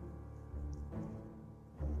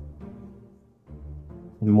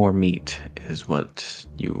 More meat is what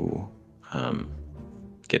you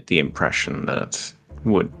get the impression that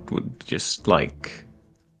would just like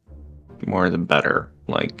more the better.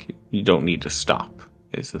 Like, you don't need to stop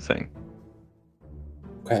is the thing.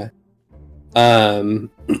 Okay. I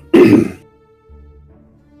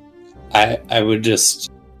would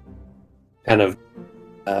just kind of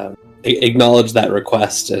acknowledge that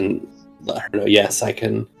request and let her know, yes, I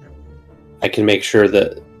can make sure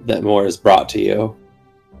that more is brought to you.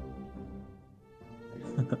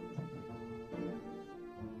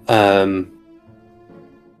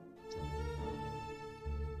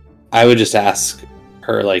 I would just ask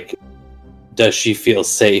her, like, does she feel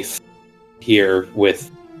safe here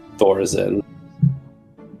with Thorazin?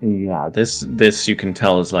 Yeah, this you can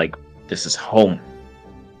tell is like, this is home.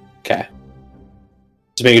 Okay.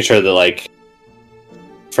 Just making sure that, like,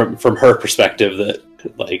 from her perspective, that,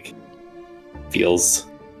 like, feels...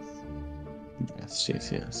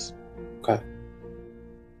 Yes. Okay.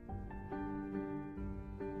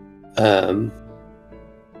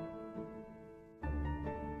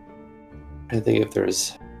 I think if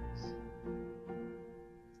there's...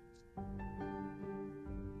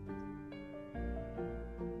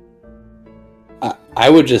 I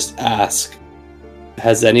would just ask,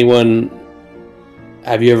 have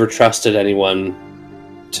you ever trusted anyone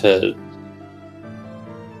to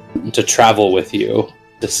travel with you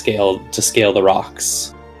to scale the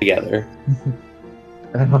rocks together?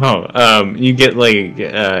 You get like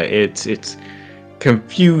it's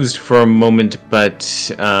confused for a moment, but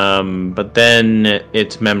then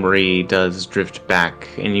its memory does drift back,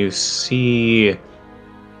 and you see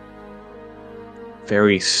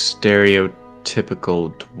very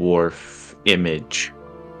stereotypical dwarf image.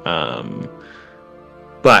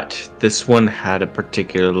 But this one had a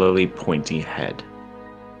particularly pointy head.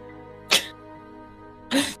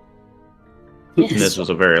 Yes. And this was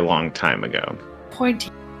a very long time ago.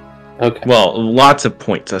 Pointy. Okay. Well, lots of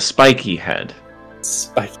points. A spiky head.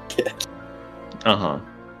 Spiky. Uh-huh.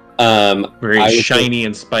 I Very would shiny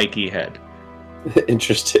and spiky head.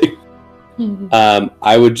 Interesting.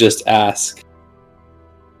 I would just ask,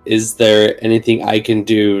 is there anything I can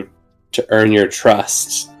do to earn your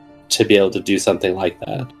trust to be able to do something like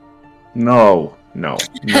that? No.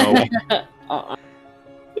 Uh-uh.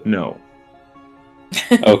 No.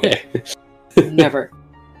 Okay. Never.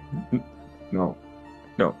 No.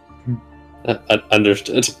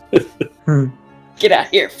 Understood. Get out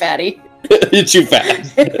here, fatty. You're too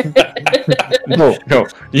fast. No.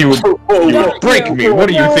 You would break me. What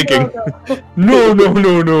are you thinking? No.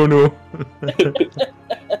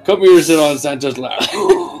 Come here, sit on Santa's lap.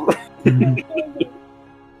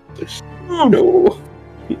 No.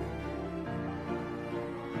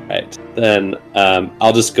 Right, then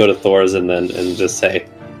I'll just go to Thorazin then and just say,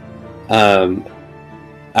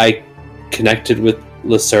 I connected with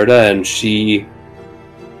Lacerda and she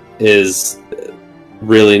is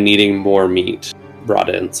really needing more meat brought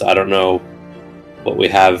in. So I don't know what we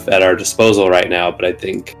have at our disposal right now, but I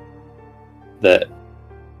think that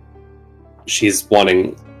she's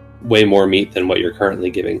wanting way more meat than what you're currently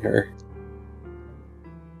giving her.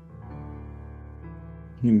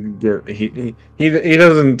 He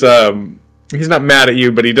doesn't. He's not mad at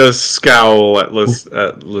you, but he does scowl at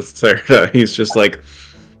Lacerda. He's just like,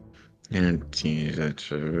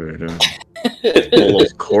 well,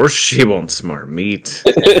 of course she wants more meat.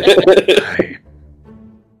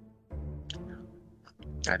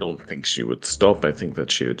 I don't think she would stop. I think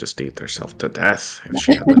that she would just eat herself to death if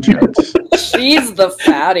she had the chance. She's the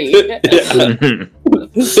fatty.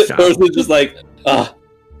 Thorazin's just like,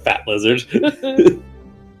 fat lizard.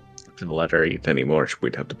 To let her eat anymore,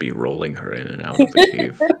 we'd have to be rolling her in and out of the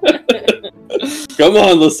cave. Come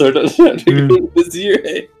on, Lacerda. This is your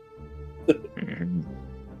egg.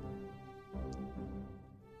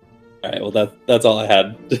 Alright, well that's all I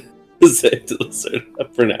had to say to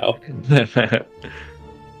Lacerda for now.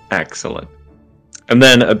 Excellent. And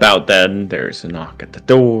then about then, there's a knock at the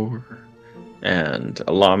door, and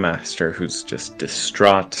a lawmaster who's just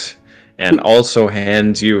distraught, and also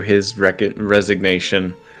hands you his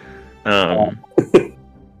resignation. Niam,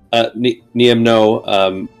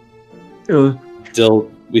 no.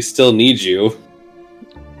 We still need you.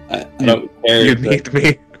 I don't care. You need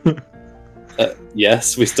me.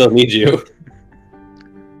 Yes, we still need you.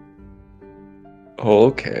 Oh,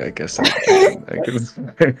 okay. I guess I can.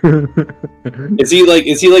 Is he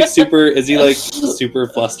super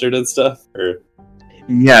flustered and stuff? Or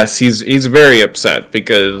Yes, he's very upset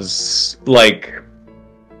because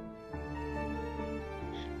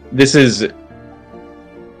this is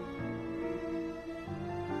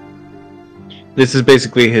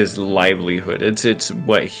basically his livelihood. It's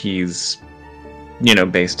what he's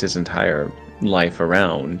based his entire life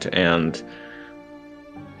around, and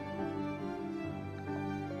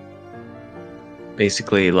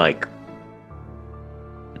basically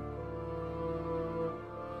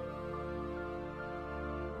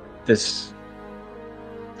this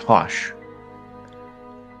Tosh,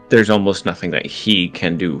 there's almost nothing that he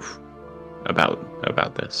can do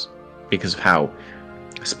about this because of how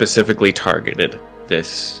specifically targeted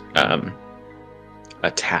this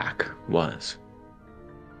attack was.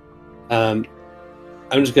 I'm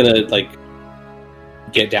just gonna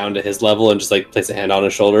get down to his level and just place a hand on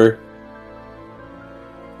his shoulder.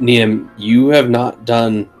 Niam, you have not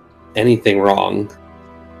done anything wrong.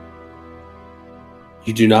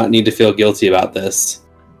 You do not need to feel guilty about this.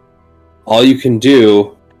 All you can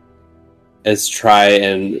do is try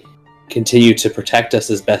and continue to protect us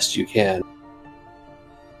as best you can.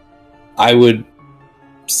 I would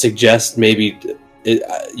suggest maybe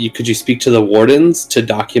could you speak to the wardens to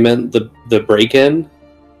document the break-in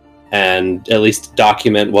and at least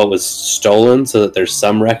document what was stolen so that there's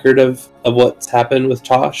some record of what's happened with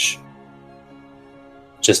Tosh?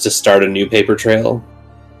 Just to start a new paper trail.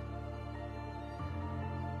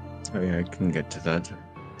 Oh yeah, I can get to that.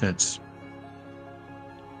 That's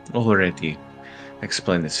already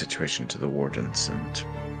explained the situation to the wardens, and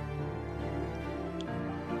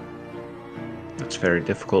it's very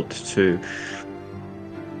difficult to.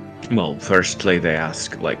 Well, firstly, they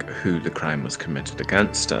ask who the crime was committed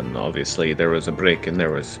against, and obviously there was a break-in,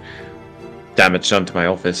 there was damage done to my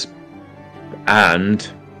office, and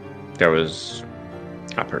there was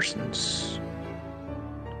a person's.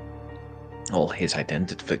 All his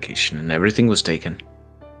identification and everything was taken.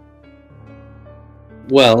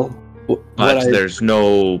 Well, but there's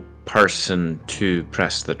no person to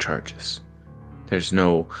press the charges. There's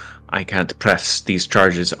no... I can't press these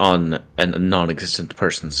charges on a non-existent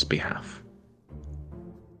person's behalf.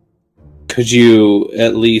 Could you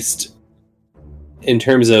at least, in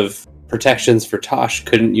terms of protections for Tosh,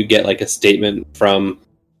 couldn't you get a statement from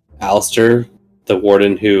Alistair, the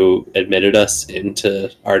warden who admitted us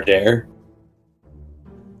into Ardere?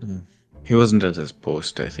 He wasn't at his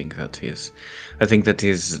post. I think that he's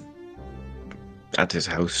at his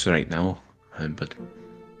house right now, but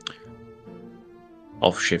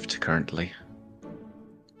off shift currently.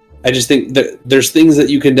 I just think that there's things that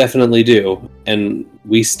you can definitely do, and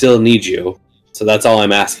we still need you. So that's all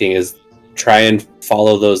I'm asking is try and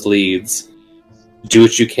follow those leads. Do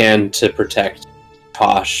what you can to protect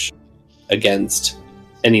Tosh against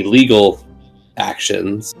any legal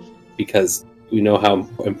actions, because we know how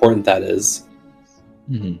important that is.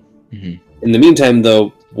 Mm-hmm. Mm-hmm. In the meantime,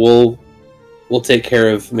 though, we'll take care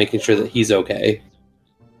of making sure that he's okay.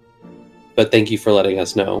 But thank you for letting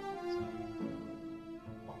us know.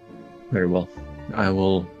 Very well. I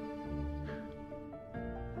will.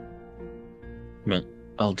 Well,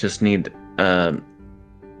 I'll just need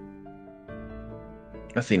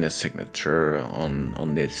Athena's signature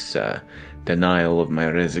on this denial of my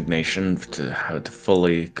resignation to how to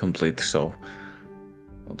fully complete. So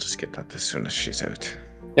I'll just get that as soon as she's out.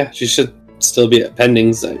 Yeah, she should still be at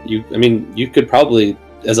pendings. You could probably,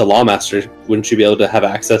 as a lawmaster, wouldn't you be able to have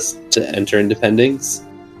access to enter into pendings?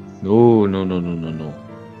 No.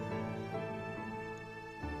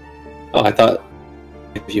 Oh, I thought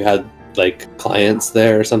if you had clients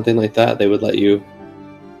there or something like that, they would let you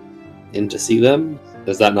in to see them.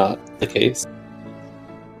 Is that not the case?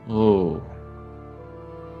 Oh.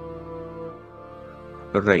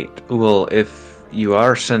 Right. Well, if you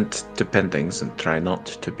are sent to pendings and try not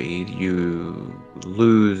to be, you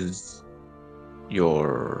lose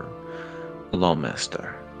your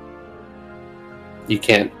lawmaster. You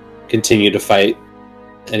can't continue to fight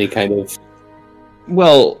any kind of...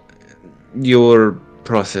 Well, you're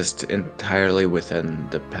processed entirely within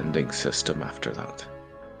the pending system after that.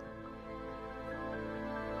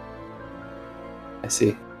 I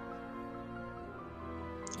see.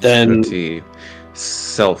 Then pretty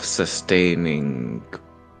self-sustaining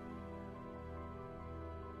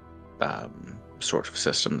sort of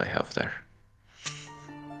system they have there.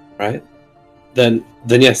 right. Then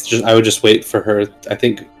yes, I would just wait for her. I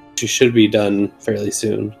think she should be done fairly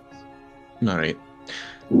soon. All right.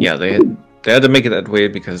 Yeah, they had to make it that way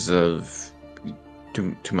because of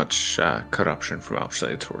too much corruption from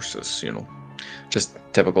outside sources. You know, just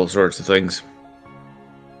typical sorts of things.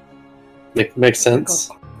 Makes sense.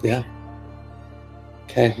 Yeah.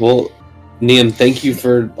 Okay. Well, Niam, thank you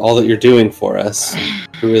for all that you're doing for us.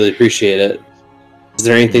 We really appreciate it. Is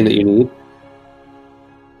there anything that you need?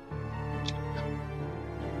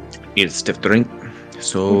 Need a stiff drink,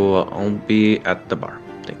 so I'll be at the bar.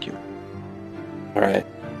 Thank you. All right.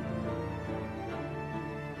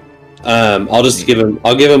 I'll just give him.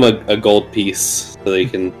 I'll give him a gold piece so that he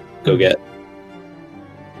can go get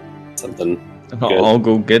something. I'll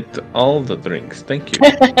go get all the drinks. Thank you.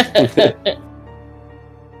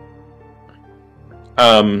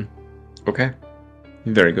 Okay.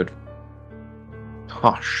 Very good.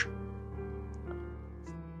 Tosh.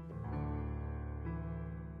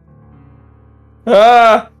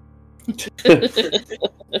 Ah!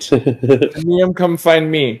 Niam, come find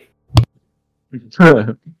me.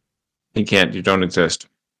 You can't. You don't exist.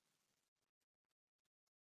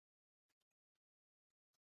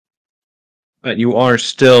 But you are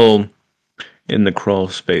still in the crawl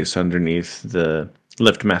space underneath the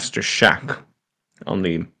liftmaster's shack on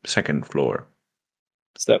the second floor.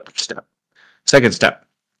 Step. Second step.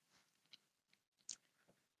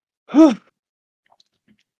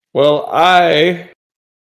 Well, I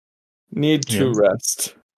need to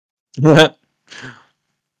rest.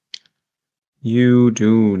 You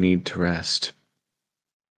do need to rest.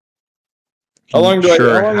 How long do I?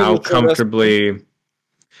 Sure, How long how is a short rest? comfortably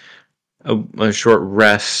a short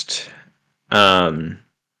rest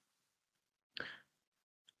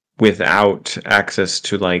without access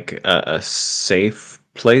to like a safe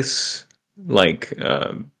place, like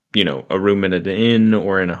you know, a room in an inn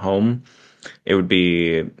or in a home. It would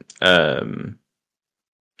be if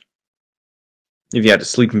you had a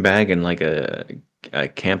sleeping bag and like a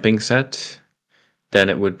camping set, then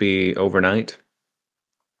it would be overnight.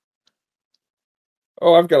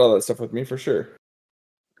 Oh, I've got all that stuff with me for sure.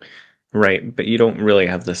 Right, but you don't really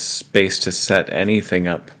have the space to set anything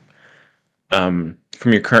up from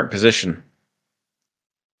your current position.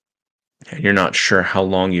 And you're not sure how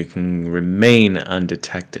long you can remain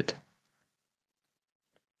undetected.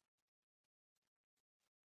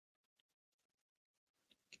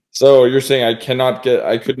 So you're saying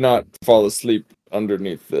I could not fall asleep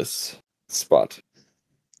underneath this spot.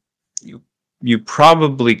 You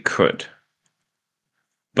probably could,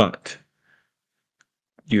 but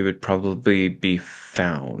you would probably be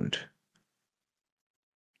found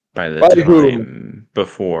by the By time whom?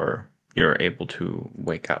 before you're able to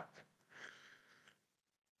wake up.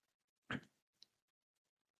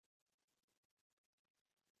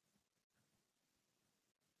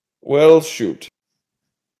 Well, shoot.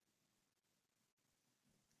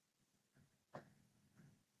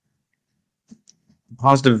 The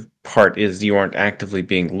positive part is you aren't actively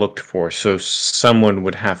being looked for, so someone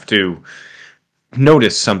would have to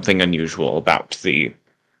notice something unusual about the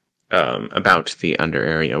under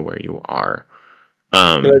area where you are.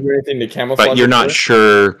 Could I do anything to camouflage? But you're it not there?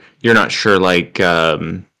 sure. You're not sure. Like, I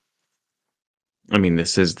mean,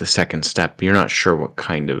 this is the second step. You're not sure what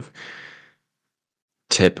kind of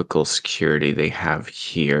typical security they have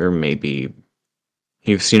here. Maybe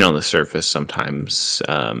you've seen on the surface sometimes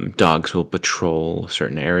dogs will patrol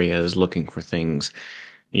certain areas looking for things.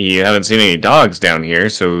 You haven't seen any dogs down here,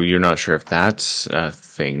 so you're not sure if that's a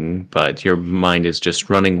thing, but your mind is just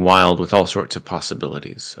running wild with all sorts of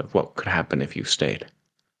possibilities of what could happen if you stayed.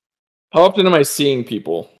 How often am I seeing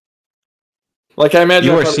people? Like I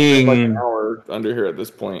imagine You I are probably spent like an seeing... hour under here at this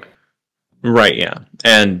point. Right, yeah.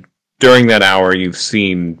 And during that hour, you've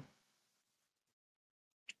seen...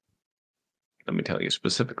 Let me tell you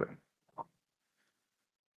specifically.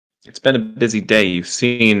 It's been a busy day. You've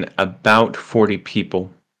seen about 40 people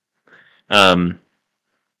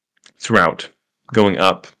throughout, going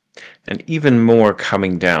up, and even more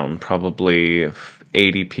coming down. Probably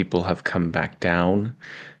 80 people have come back down.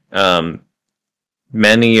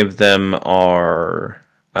 Many of them are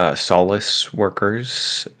solace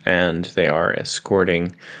workers, and they are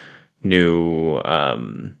escorting new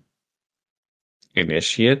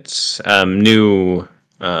initiates, new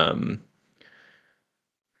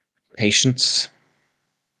patients.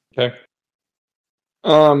 Okay.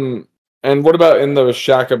 And what about in the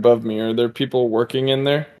shack above me? Are there people working in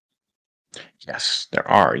there? Yes, there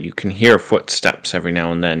are. You can hear footsteps every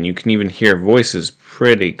now and then. You can even hear voices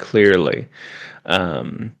pretty clearly.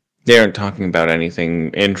 They aren't talking about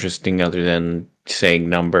anything interesting other than saying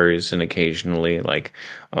numbers and occasionally like,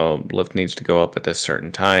 oh, lift needs to go up at this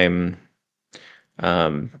certain time.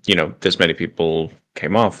 This many people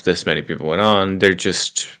came off, this many people went on. They're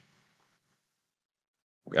just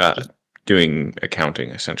uh, doing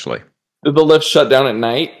accounting essentially. Did the lift shut down at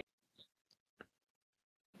night?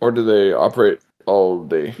 Or do they operate all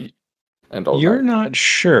day and all You're night? not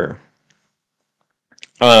sure.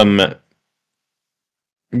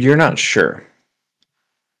 You're not sure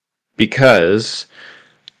because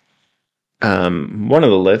one of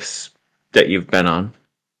the lifts that you've been on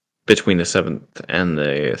between the seventh and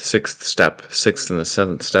the sixth and the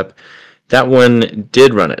seventh step, that one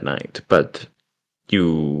did run at night, but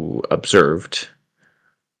you observed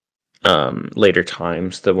later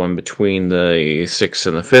times the one between the sixth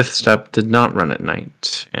and the fifth step did not run at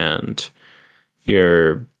night, and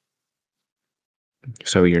you're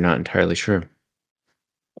not entirely sure.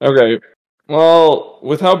 Okay. Well,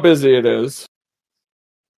 with how busy it is,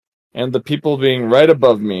 and the people being right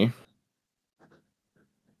above me,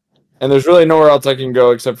 and there's really nowhere else I can go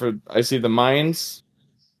except for I see the mines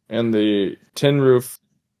and the tin roof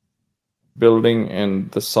building and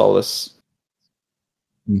the solace.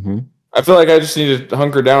 Mm-hmm. I feel like I just need to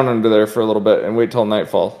hunker down under there for a little bit and wait till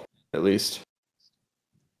nightfall, at least.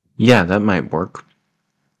 Yeah, that might work.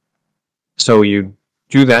 So you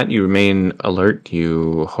do that, you remain alert,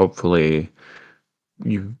 you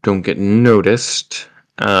don't get noticed.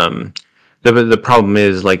 The problem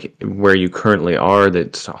is like where you currently are, that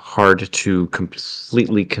it's hard to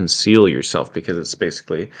completely conceal yourself because it's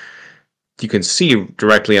basically you can see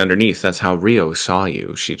directly underneath. That's how Rio saw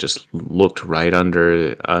you. She just looked right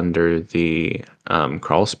under the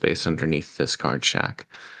crawl space underneath this guard shack.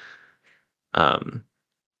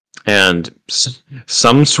 And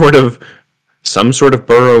some sort of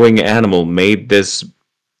burrowing animal made this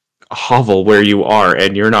hovel where you are,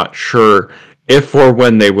 and you're not sure if or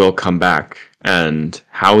when they will come back and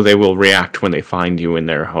how they will react when they find you in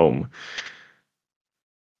their home.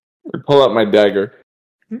 I pull out my dagger.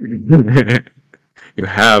 You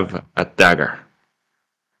have a dagger.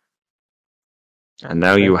 And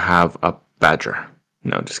now you have a badger.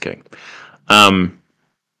 No, just kidding.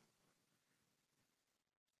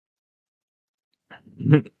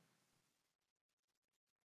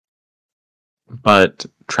 But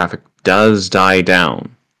traffic does die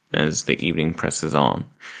down as the evening presses on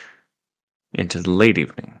into the late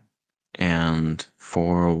evening. And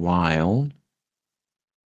for a while,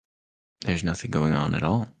 there's nothing going on at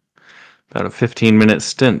all. About a 15-minute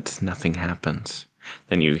stint, nothing happens.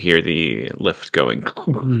 Then you hear the lift going.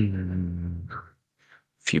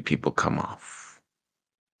 Few people come off.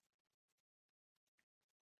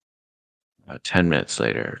 About 10 minutes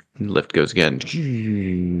later, lift goes again.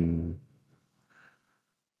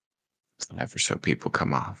 5 or so people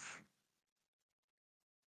come off.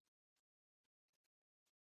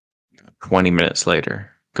 20 minutes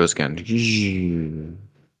later, goes again.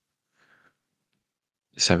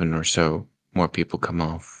 7 or so more people come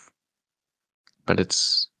off. But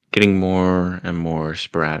it's getting more and more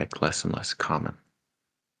sporadic, less and less common.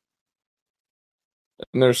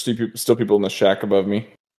 And there's still people in the shack above me.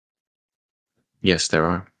 Yes, there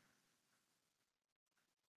are.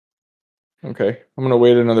 Okay. I'm going to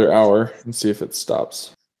wait another hour and see if it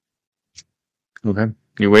stops. Okay.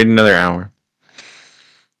 You wait another hour.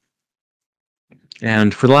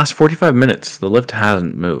 And for the last 45 minutes, the lift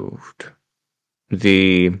hasn't moved.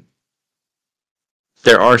 There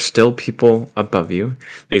are still people above you.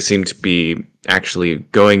 They seem to be actually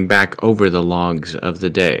going back over the logs of the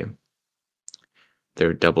day.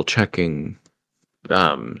 They're double checking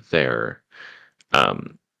their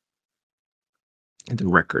the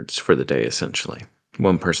records for the day, essentially.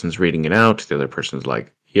 One person's reading it out, the other person's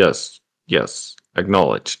like, yes, yes,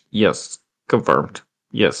 acknowledge, yes, confirmed,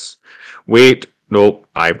 yes. Wait, nope,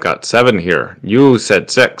 I've got 7 here. You said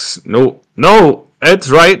 6. No, it's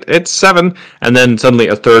right, it's 7. And then suddenly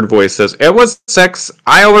a third voice says, it was 6,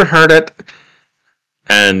 I overheard it.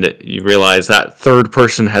 And you realize that third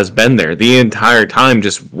person has been there the entire time,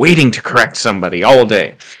 just waiting to correct somebody all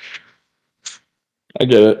day. I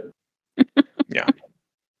get it. Yeah.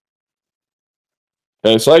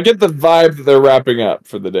 Okay, so I get the vibe that they're wrapping up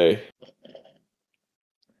for the day.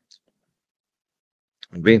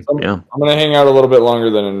 Yeah. I'm going to hang out a little bit longer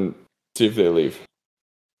then and see if they leave.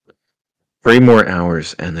 3 more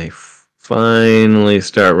hours, and they finally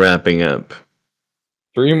start wrapping up.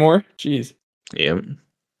 3 more? Jeez. Yep.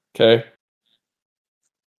 Okay.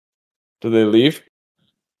 Do they leave?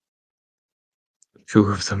 Two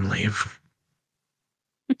of them leave.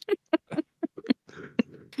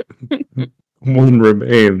 One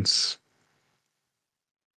remains.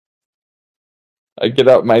 I get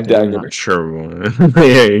out my I'm dagger. not sure.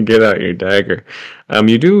 Yeah, you get out your dagger.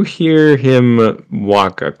 You do hear him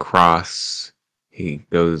walk across. He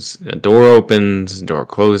goes. A door opens. Door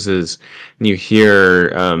closes, and you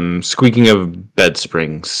hear squeaking of bed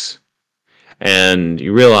springs. And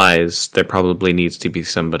you realize there probably needs to be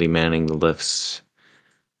somebody manning the lifts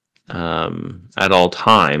at all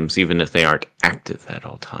times, even if they aren't active at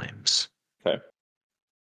all times. Okay.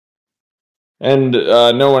 And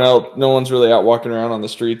no one's really out walking around on the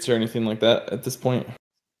streets or anything like that at this point.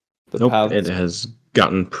 Nope, paths. it has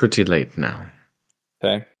gotten pretty late now.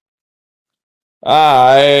 Okay.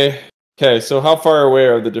 Okay, so how far away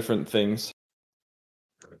are the different things?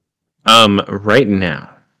 Right now,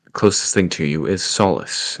 the closest thing to you is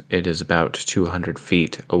Solace. It is about 200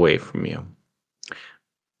 feet away from you.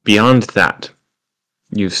 Beyond that,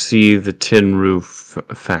 you see the tin roof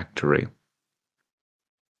factory.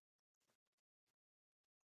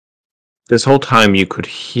 This whole time you could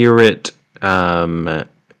hear it in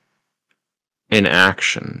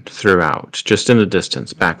action throughout, just in the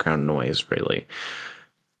distance, background noise, really.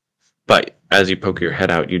 But as you poke your head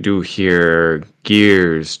out, you do hear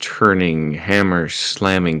gears turning, hammers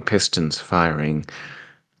slamming, pistons firing,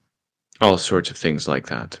 all sorts of things like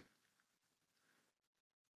that.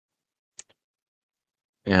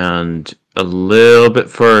 And a little bit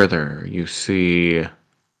further, you see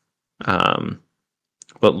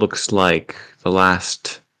what looks like the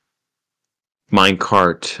last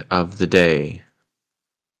minecart of the day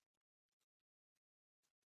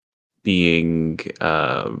being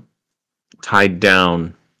tied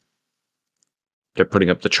down. They're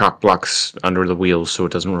putting up the chalk blocks under the wheels so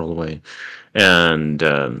it doesn't roll away. And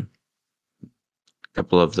a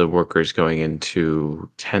couple of the workers going into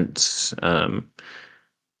tents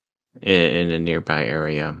in a nearby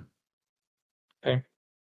area. Okay.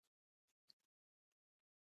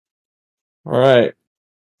 All right.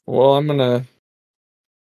 Well, I'm gonna.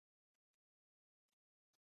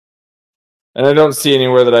 And I don't see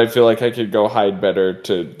anywhere that I feel like I could go hide better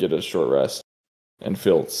to get a short rest and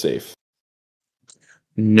feel safe.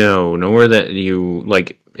 No, nowhere that you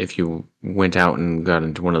like. If you went out and got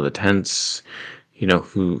into one of the tents, you know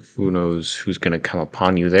who knows who's going to come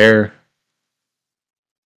upon you there.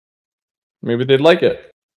 Maybe they'd like it.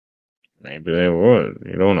 Maybe they would.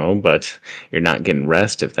 You don't know, but you're not getting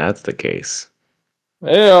rest if that's the case.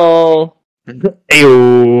 Heyo.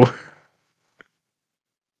 Ayo.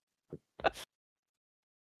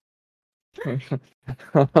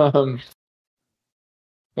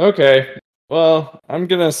 Okay. Well, I'm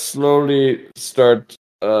gonna slowly start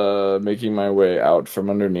making my way out from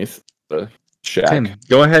underneath the shack. Okay,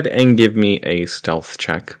 go ahead and give me a stealth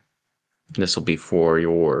check. This will be for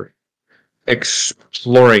your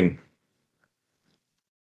exploring.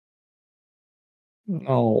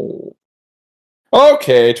 No.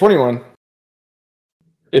 Okay, 21.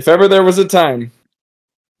 If ever there was a time.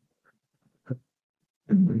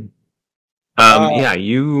 Yeah,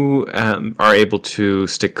 you are able to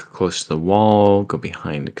stick close to the wall, go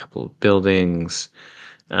behind a couple of buildings.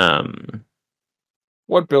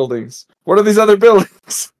 What buildings? What are these other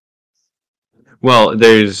buildings? Well,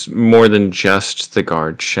 there's more than just the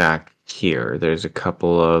guard shack here. There's a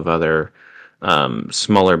couple of other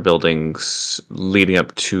smaller buildings leading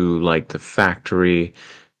up to like the factory.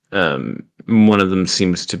 One of them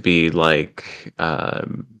seems to be like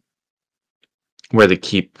where they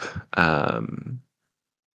keep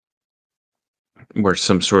where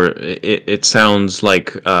some sort of it sounds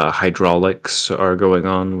like hydraulics are going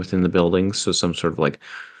on within the building, so some sort of like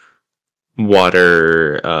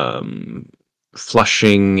water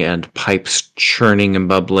flushing and pipes churning and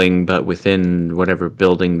bubbling, but within whatever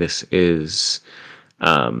building this is.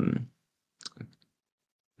 But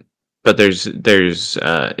there's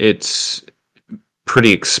it's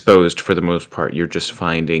pretty exposed for the most part. You're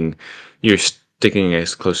sticking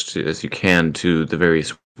as close to as you can to the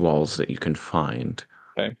various walls that you can find.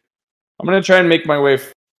 Okay. I'm gonna try and make my way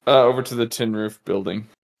over to the tin roof building.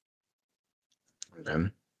 Okay.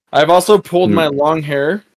 I've also pulled my long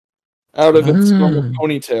hair out of its normal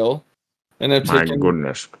ponytail, and I've My taken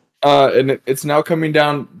goodness. and it's now coming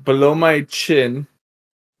down below my chin,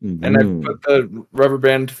 and I put the rubber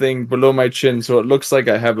band thing below my chin, so it looks like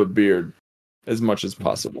I have a beard as much as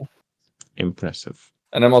possible. Impressive.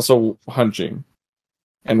 And I'm also hunching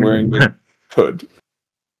and wearing a hood.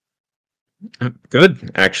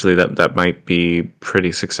 Good. Actually, that might be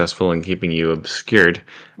pretty successful in keeping you obscured.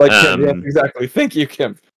 Like Kim, yes, exactly. Thank you,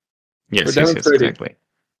 Kim. Yes, For yes, demonstrating. exactly.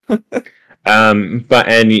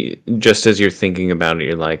 Just as you're thinking about it,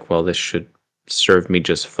 you're like, well, this should serve me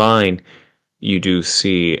just fine. You do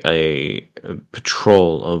see a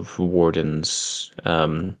patrol of wardens,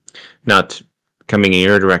 not coming in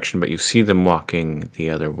your direction, but you see them walking the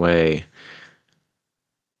other way.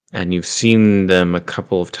 And you've seen them a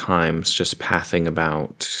couple of times just pathing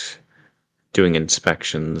about, doing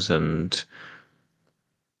inspections and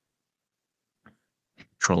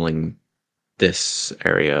patrolling this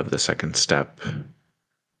area of the second step.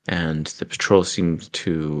 And the patrol seems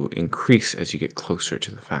to increase as you get closer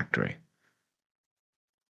to the factory.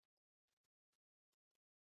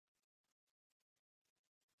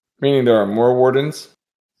 Meaning there are more wardens?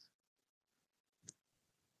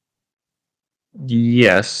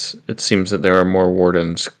 Yes, it seems that there are more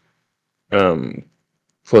wardens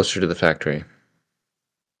closer to the factory.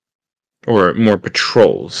 Or more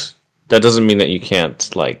patrols. That doesn't mean that you can't,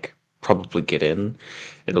 probably get in.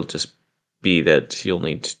 It'll just be that you'll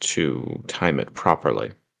need to time it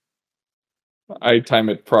properly. I time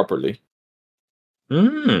it properly.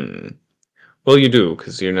 Well, you do,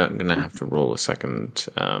 because you're not going to have to roll a second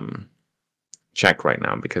check right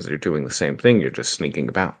now, because you're doing the same thing. You're just sneaking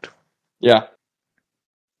about. Yeah.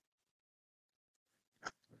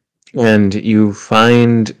 And you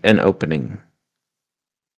find an opening.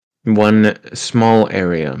 One small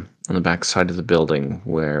area on the back side of the building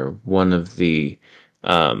where one of the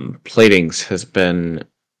platings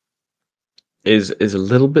is a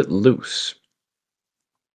little bit loose.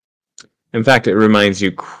 In fact, it reminds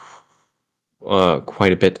you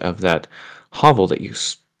quite a bit of that hovel that you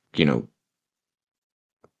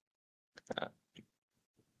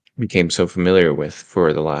became so familiar with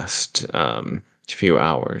for the last few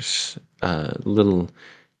hours. Little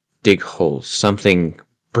dig holes, something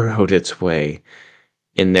burrowed its way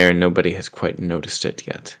in there, and nobody has quite noticed it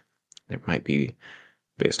yet. It might be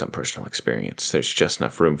based on personal experience. There's just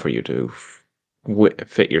enough room for you to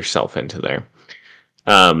fit yourself into there.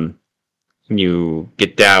 You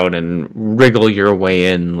get down and wriggle your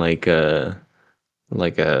way in like an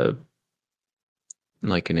inchworm,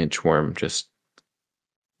 just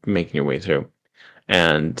making your way through.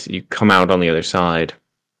 And you come out on the other side.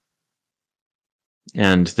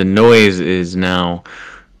 And the noise is now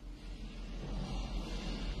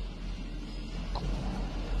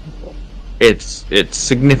it's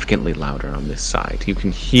significantly louder on this side. You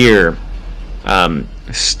can hear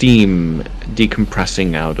steam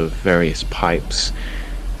decompressing out of various pipes.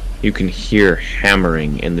 You can hear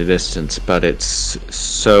hammering in the distance, but it's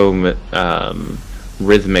so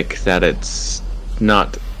rhythmic that it's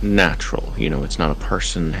not natural. It's not a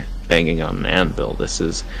person banging on an anvil. This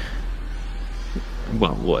is,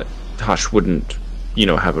 well, what Tosh wouldn't,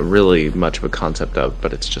 have a really much of a concept of,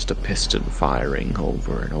 but it's just a piston firing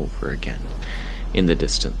over and over again in the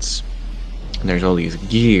distance. And there's all these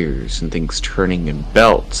gears and things turning in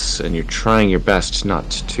belts, and you're trying your best not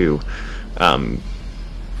to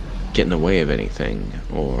get in the way of anything,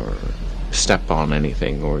 or step on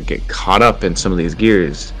anything, or get caught up in some of these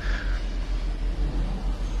gears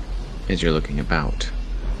as you're looking about.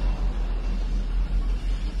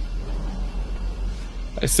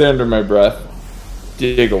 I say under my breath,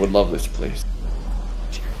 Diego would love this place.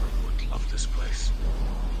 Diego would love this place.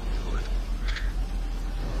 He would.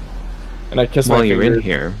 And I kiss While my you're finger, in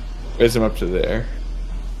here, raise him up to the air.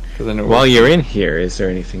 I know while you're in here, is there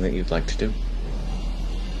anything that you'd like to do?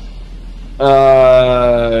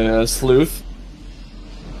 Sleuth.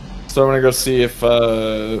 So I'm gonna go see if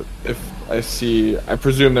I see. I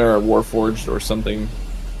presume there are warforged or something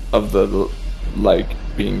of the like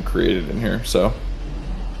being created in here. So,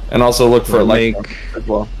 and also look for a light as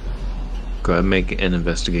well. Go ahead and make an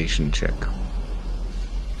investigation check.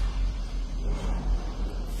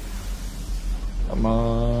 I'm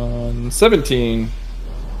on 17.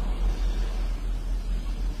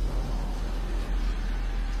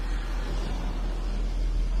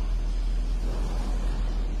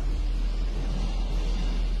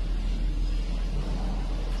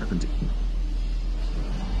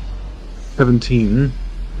 Seventeen.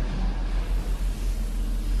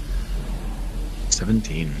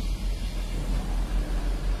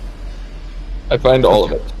 I find all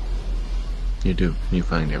of it. You do. You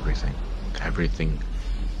find everything. Everything.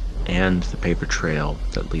 And the paper trail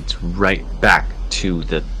that leads right back to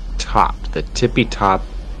the top. The tippy top.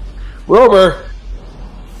 Rover!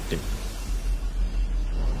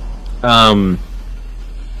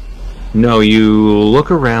 No, you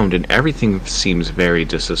look around and everything seems very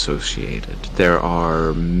disassociated. There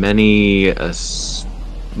are many,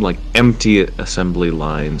 empty assembly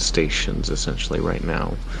line stations, essentially, right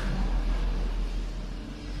now.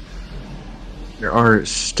 There are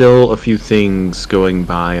still a few things going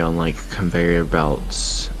by on like conveyor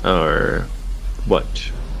belts, or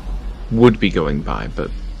what would be going by, but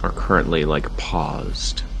are currently like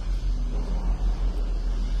paused.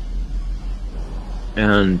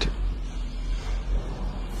 And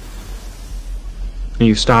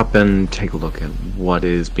you stop and take a look at what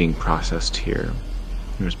is being processed here.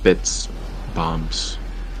 There's bits, bombs,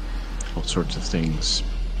 all sorts of things.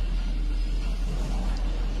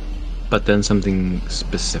 But then something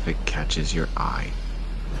specific catches your eye.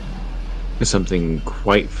 It's something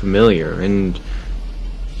quite familiar, and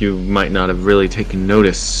you might not have really taken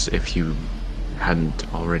notice if you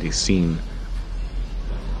hadn't already seen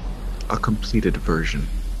a completed version.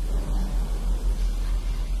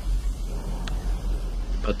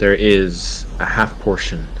 But there is a half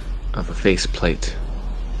portion of a faceplate,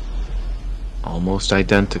 almost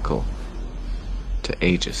identical to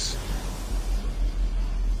Aegis.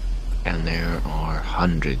 And there are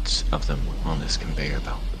hundreds of them on this conveyor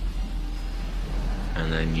belt.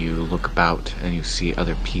 And then you look about and you see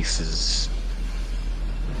other pieces.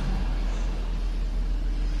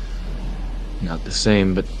 Not the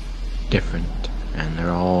same, but different. And they're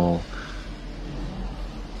all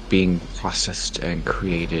being processed and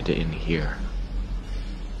created in here.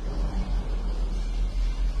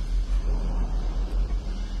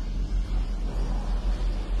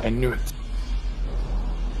 I knew it.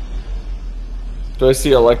 Do I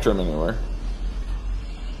see Electrum anywhere?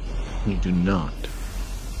 You do not.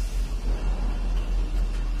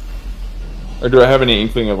 Or do I have any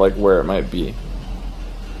inkling of like where it might be?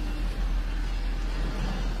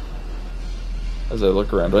 As I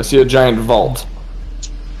look around, do I see a giant vault?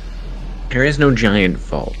 There is no giant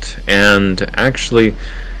vault, and actually,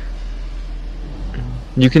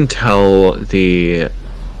 you can tell the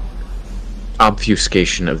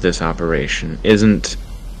obfuscation of this operation isn't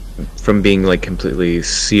from being like completely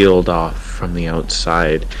sealed off from the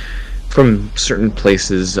outside. From certain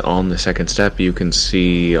places on the second step, you can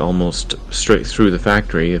see almost straight through the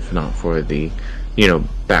factory, if not for the,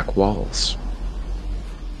 back walls.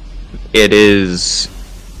 It is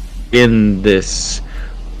in this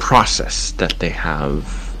process that they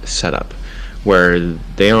have set up, where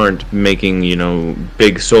they aren't making,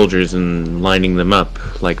 big soldiers and lining them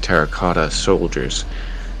up like terracotta soldiers.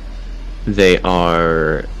 They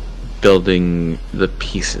are building the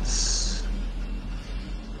pieces,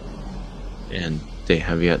 and they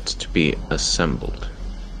have yet to be assembled.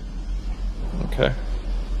 Okay.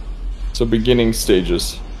 So beginning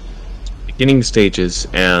stages. Beginning stages,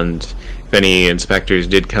 and if any inspectors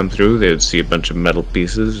did come through, they would see a bunch of metal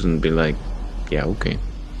pieces and be like, yeah, okay.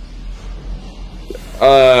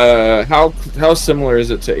 How similar is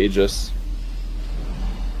it to Aegis?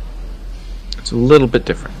 It's a little bit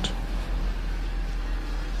different.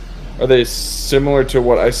 Are they similar to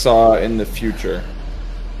what I saw in the future?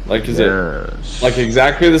 Like, is it like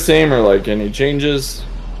exactly the same, or like any changes?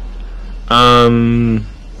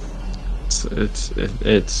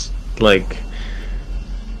 It's like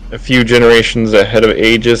a few generations ahead of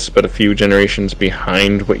Aegis, but a few generations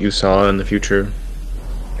behind what you saw in the future.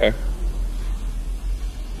 Okay.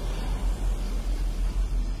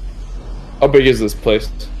 How big is this place?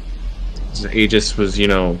 Aegis was,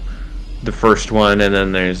 the first one, and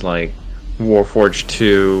then there's like Warforged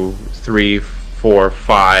 2, 3, 4,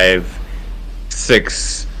 5,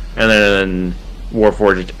 6, and then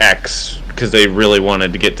Warforged X, because they really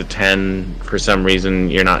wanted to get to 10 for some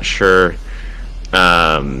reason. You're not sure.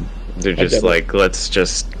 They're just like, let's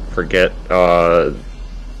just forget all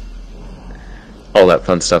that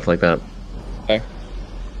fun stuff like that. Okay.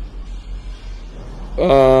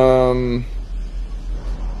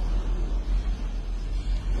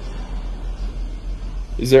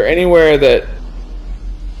 Is there anywhere that...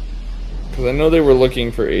 Because I know they were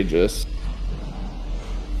looking for Aegis.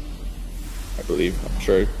 I believe. I'm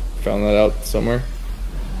sure I found that out somewhere.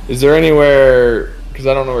 Is there anywhere... Because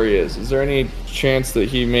I don't know where he is. Is there any chance that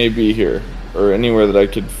he may be here? Or anywhere that I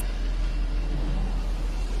could...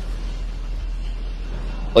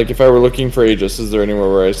 Like, if I were looking for Aegis, is there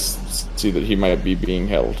anywhere where I see that he might be being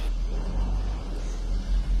held?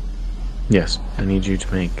 Yes, I need you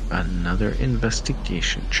to make another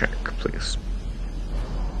investigation check, please.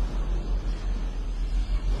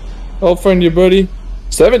 I'll find you, buddy.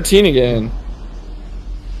 17 again.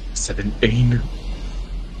 17.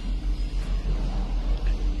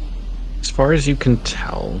 As far as you can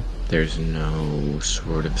tell, there's no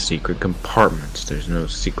sort of secret compartments, there's no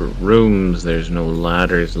secret rooms, there's no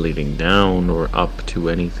ladders leading down or up to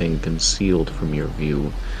anything concealed from your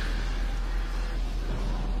view.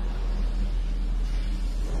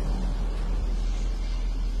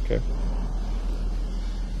 Okay.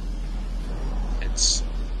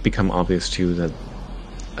 become obvious to you that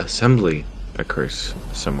assembly occurs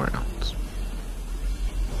somewhere else.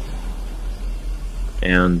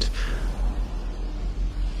 And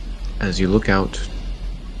as you look out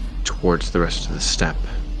towards the rest of the steppe,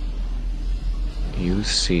 you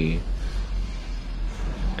see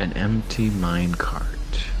an empty minecart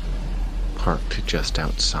parked just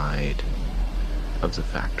outside of the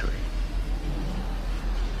factory.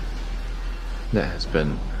 That has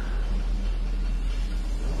been...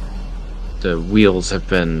 The wheels have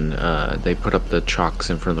been... they put up the chocks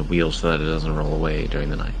in front of the wheels so that it doesn't roll away during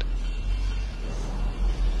the night.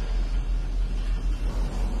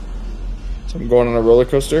 So I'm going on a roller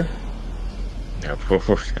coaster? Yeah,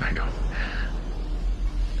 I don't...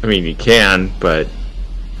 I mean, you can, but...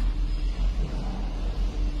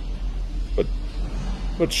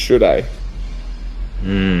 What should I?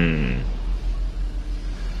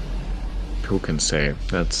 Who can say?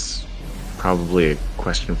 That's probably a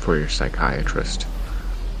question for your psychiatrist.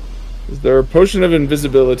 Is there a potion of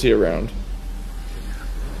invisibility around?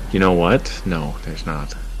 You know what? No, there's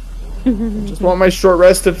not. I just want my short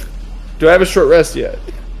rest of... Do I have a short rest yet?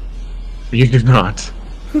 You do not.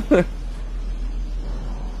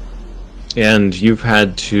 And you've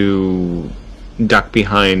had to duck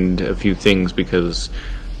behind a few things because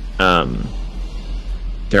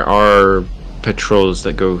there are patrols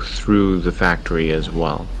that go through the factory as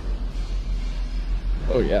well.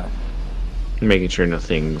 Oh, yeah. Making sure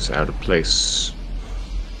nothing's out of place.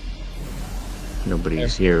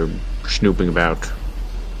 Nobody's here snooping about.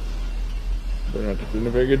 They're not doing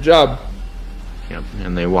a very good job. Yep,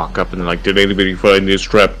 and they walk up and they're like, did anybody find this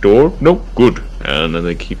trapdoor? Nope, good. And then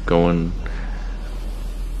they keep going.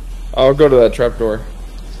 I'll go to that trapdoor.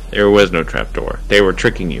 There was no trapdoor. They were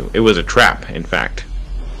tricking you. It was a trap, in fact.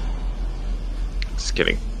 Just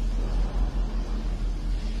kidding.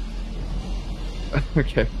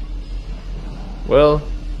 Okay. Well...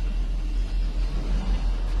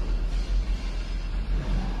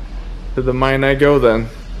 To the mine I go, then.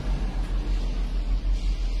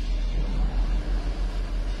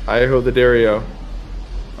 I-ho the Dario.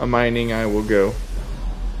 A mining I will go.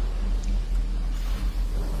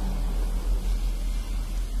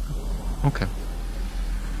 Okay.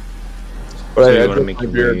 But So I you wanna did make my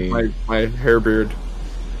your beard, way- my hair beard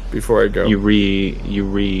before I go.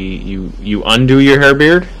 You undo your hair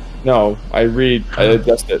beard? No, I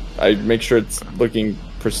adjust it. I make sure it's looking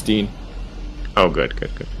pristine. Oh, good.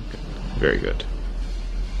 Very good.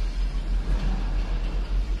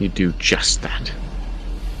 You do just that.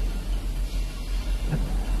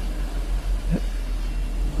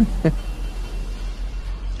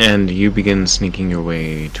 And you begin sneaking your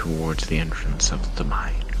way towards the entrance of the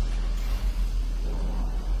mine.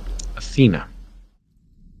 Athena.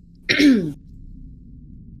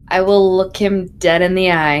 I will look him dead in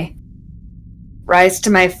the eye, rise to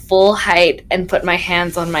my full height, and put my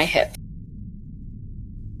hands on my hip.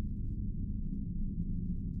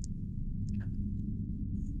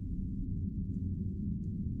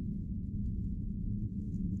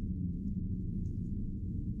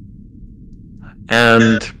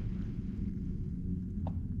 And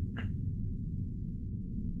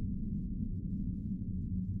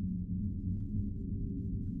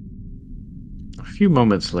a few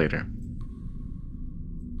moments later,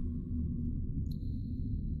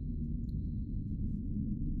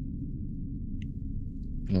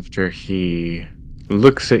 after he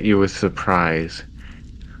looks at you with surprise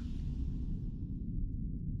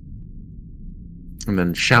and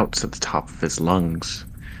then shouts at the top of his lungs,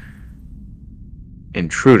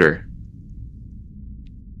 "Intruder."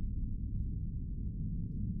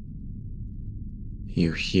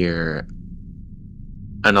 You hear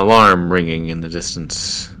an alarm ringing in the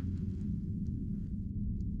distance.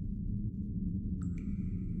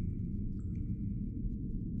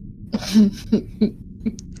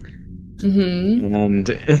 Mm-hmm. And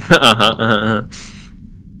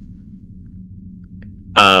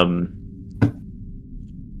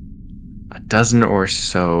a dozen or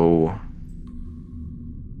so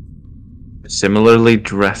similarly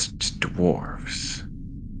dressed dwarves.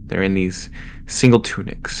 They're in these single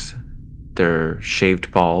tunics. They're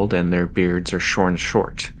shaved bald and their beards are shorn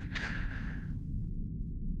short.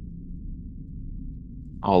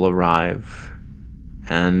 All arrive.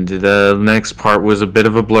 And the next part was a bit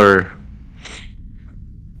of a blur.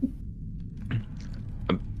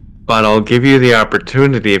 But I'll give you the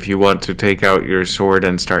opportunity if you want to take out your sword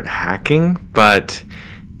and start hacking. But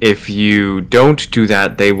if you don't do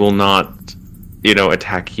that, they will not,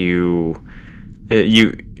 attack you.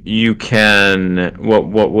 You can.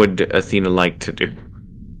 What would Athena like to do?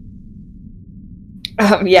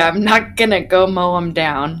 Yeah, I'm not gonna go mow him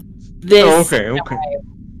down. This. Okay.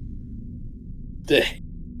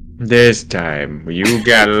 This time, you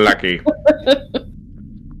got lucky.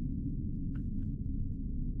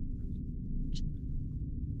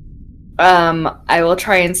 I will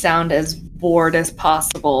try and sound as bored as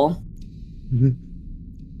possible.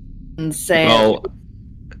 And say, Well,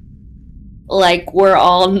 like, we're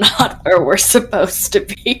all not where we're supposed to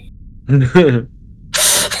be.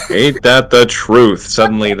 ain't that the truth?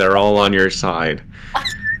 Suddenly, they're all on your side.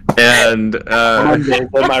 And,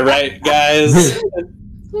 Am I right, guys?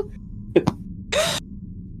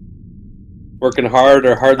 Working hard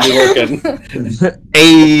or hardly working?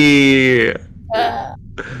 Hey!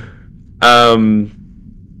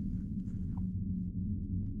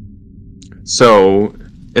 So,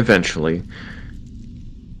 eventually,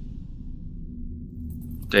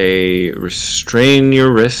 they restrain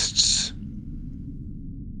your wrists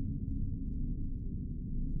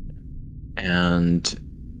and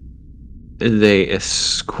they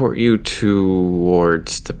escort you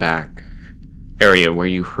towards the back area where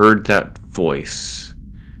you heard that voice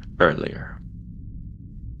earlier.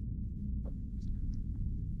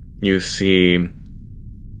 You see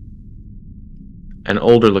an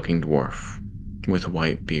older looking dwarf with a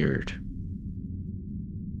white beard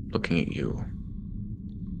looking at you.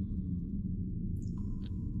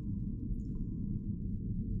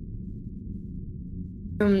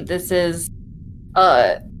 This is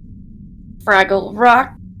Fraggle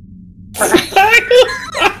Rock.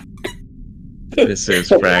 This is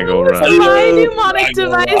Fraggle That's Rock. my mnemonic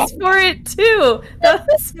device for it too.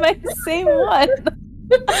 That's my same one.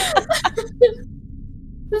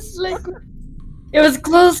 It's like it was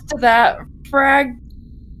close to that. Frag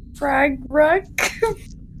Rock.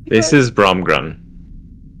 This is Bromgrun.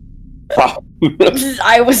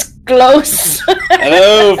 I was close.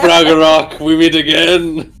 Hello, Froggerock. We meet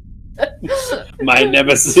again. My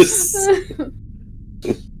nemesis.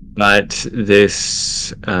 But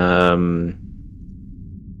this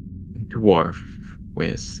dwarf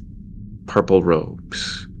with purple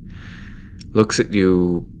robes looks at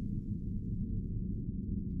you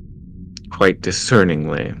quite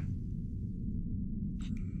discerningly.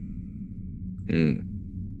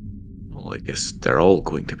 Well, I guess they're all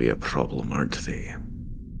going to be a problem, aren't they?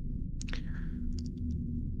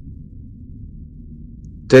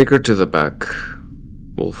 Take her to the back.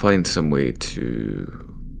 We'll find some way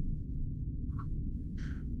to...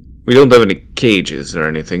 We don't have any cages or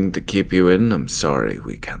anything to keep you in. I'm sorry,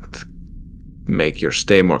 we can't make your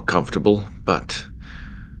stay more comfortable, but...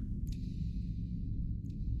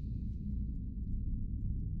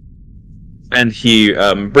 And he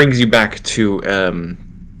brings you back to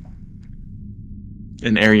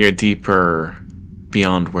an area deeper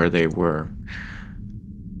beyond where they were.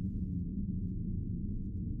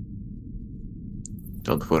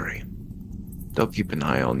 Don't worry. They'll keep an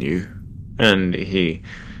eye on you. And he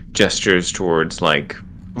gestures towards like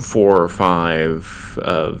 4 or 5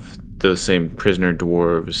 of those same prisoner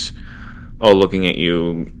dwarves, all looking at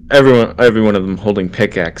you. Every one of them holding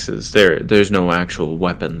pickaxes. There's no actual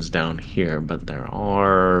weapons down here, but there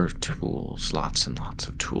are tools, lots and lots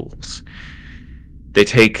of tools. They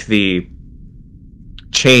take the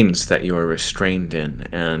chains that you are restrained in,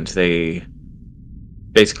 and they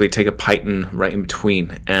basically take a python right in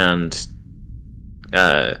between and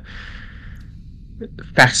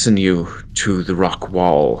fasten you to the rock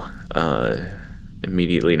wall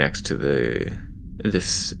immediately next to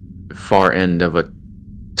this far end of a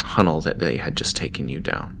tunnel that they had just taken you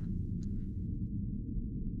down.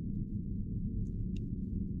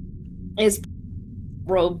 Is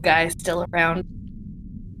rogue guy still around?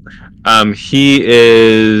 He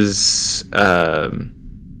is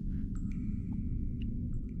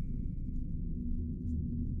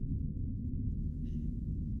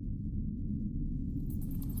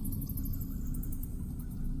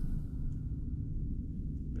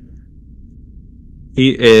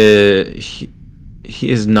he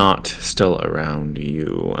is not still around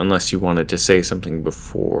you, unless you wanted to say something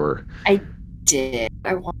before. I did.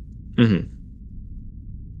 I want. Mm-hmm.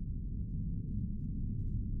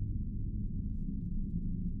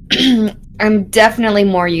 I'm definitely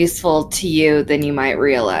more useful to you than you might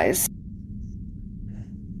realize.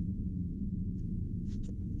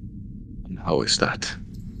 How is that?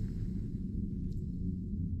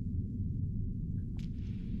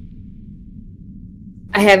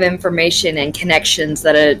 I have information and connections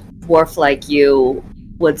that a dwarf like you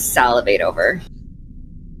would salivate over.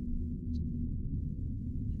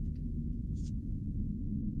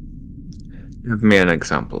 Give me an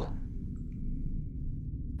example.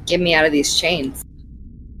 Get me out of these chains.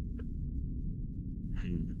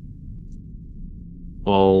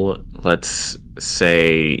 Well, let's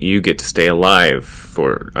say you get to stay alive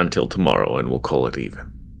for until tomorrow, and we'll call it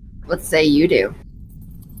even. Let's say you do.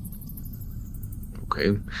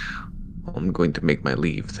 Okay? I'm going to make my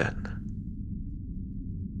leave then.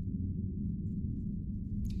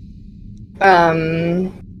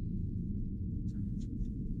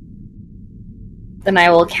 Then I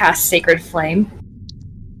will cast Sacred Flame.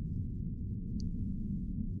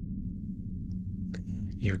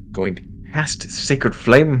 You're going to cast Sacred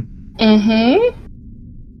Flame? Mm-hmm.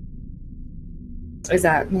 Is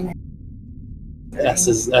that mean?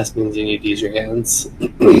 S means you need to use your hands.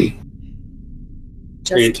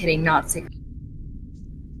 Just kidding, not Sacred.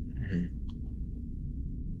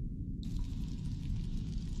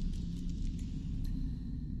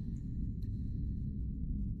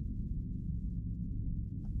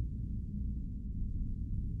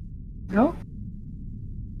 No?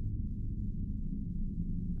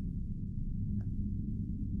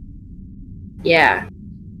 Yeah.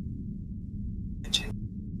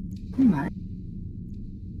 Come on.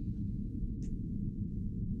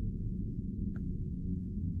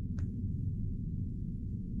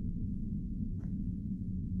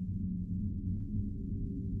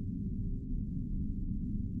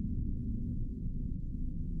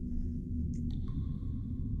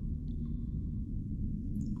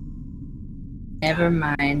 Never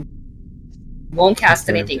mind. Won't cast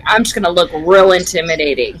anything. I'm just gonna look real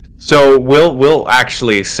intimidating. So we'll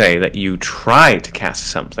actually say that you try to cast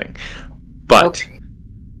something, but Okay.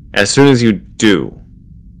 as soon as you do,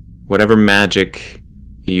 whatever magic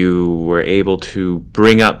you were able to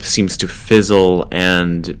bring up seems to fizzle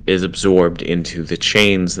and is absorbed into the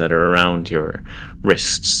chains that are around your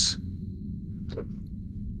wrists.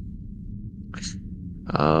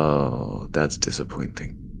 Oh, that's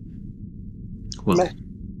disappointing. Well,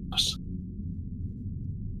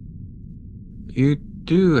 you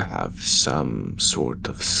do have some sort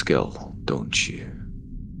of skill, don't you?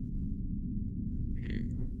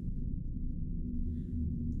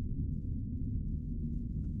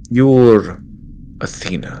 You're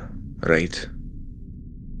Athena, right?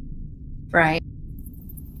 Right.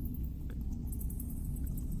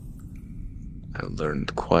 I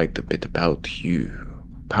learned quite a bit about you.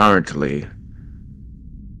 Apparently,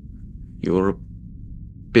 you're a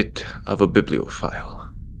bit of a bibliophile.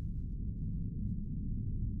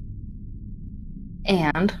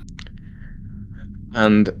 And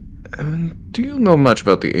And do you know much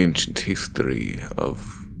about the ancient history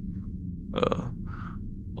of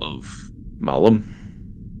Malum?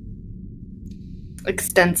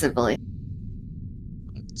 extensively.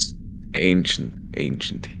 It's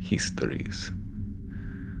ancient histories.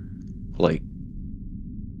 Like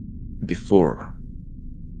before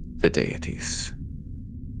the deities.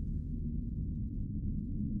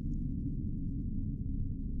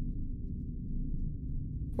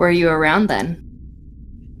 Were you around then?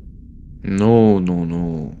 No.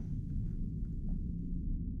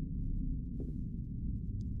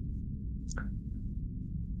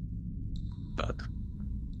 But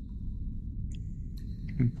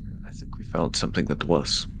I think we found something that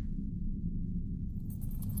was.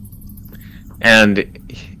 And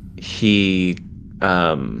he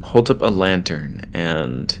holds up a lantern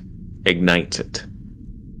and ignites it.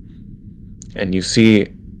 And you see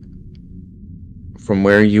from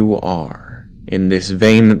where you are, in this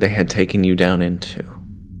vein that they had taken you down into,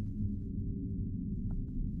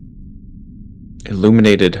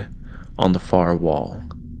 illuminated on the far wall,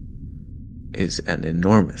 is an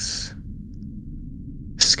enormous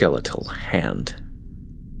skeletal hand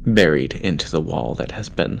buried into the wall that has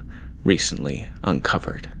been recently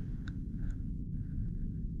uncovered.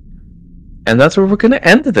 And that's where we're going to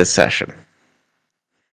end this session.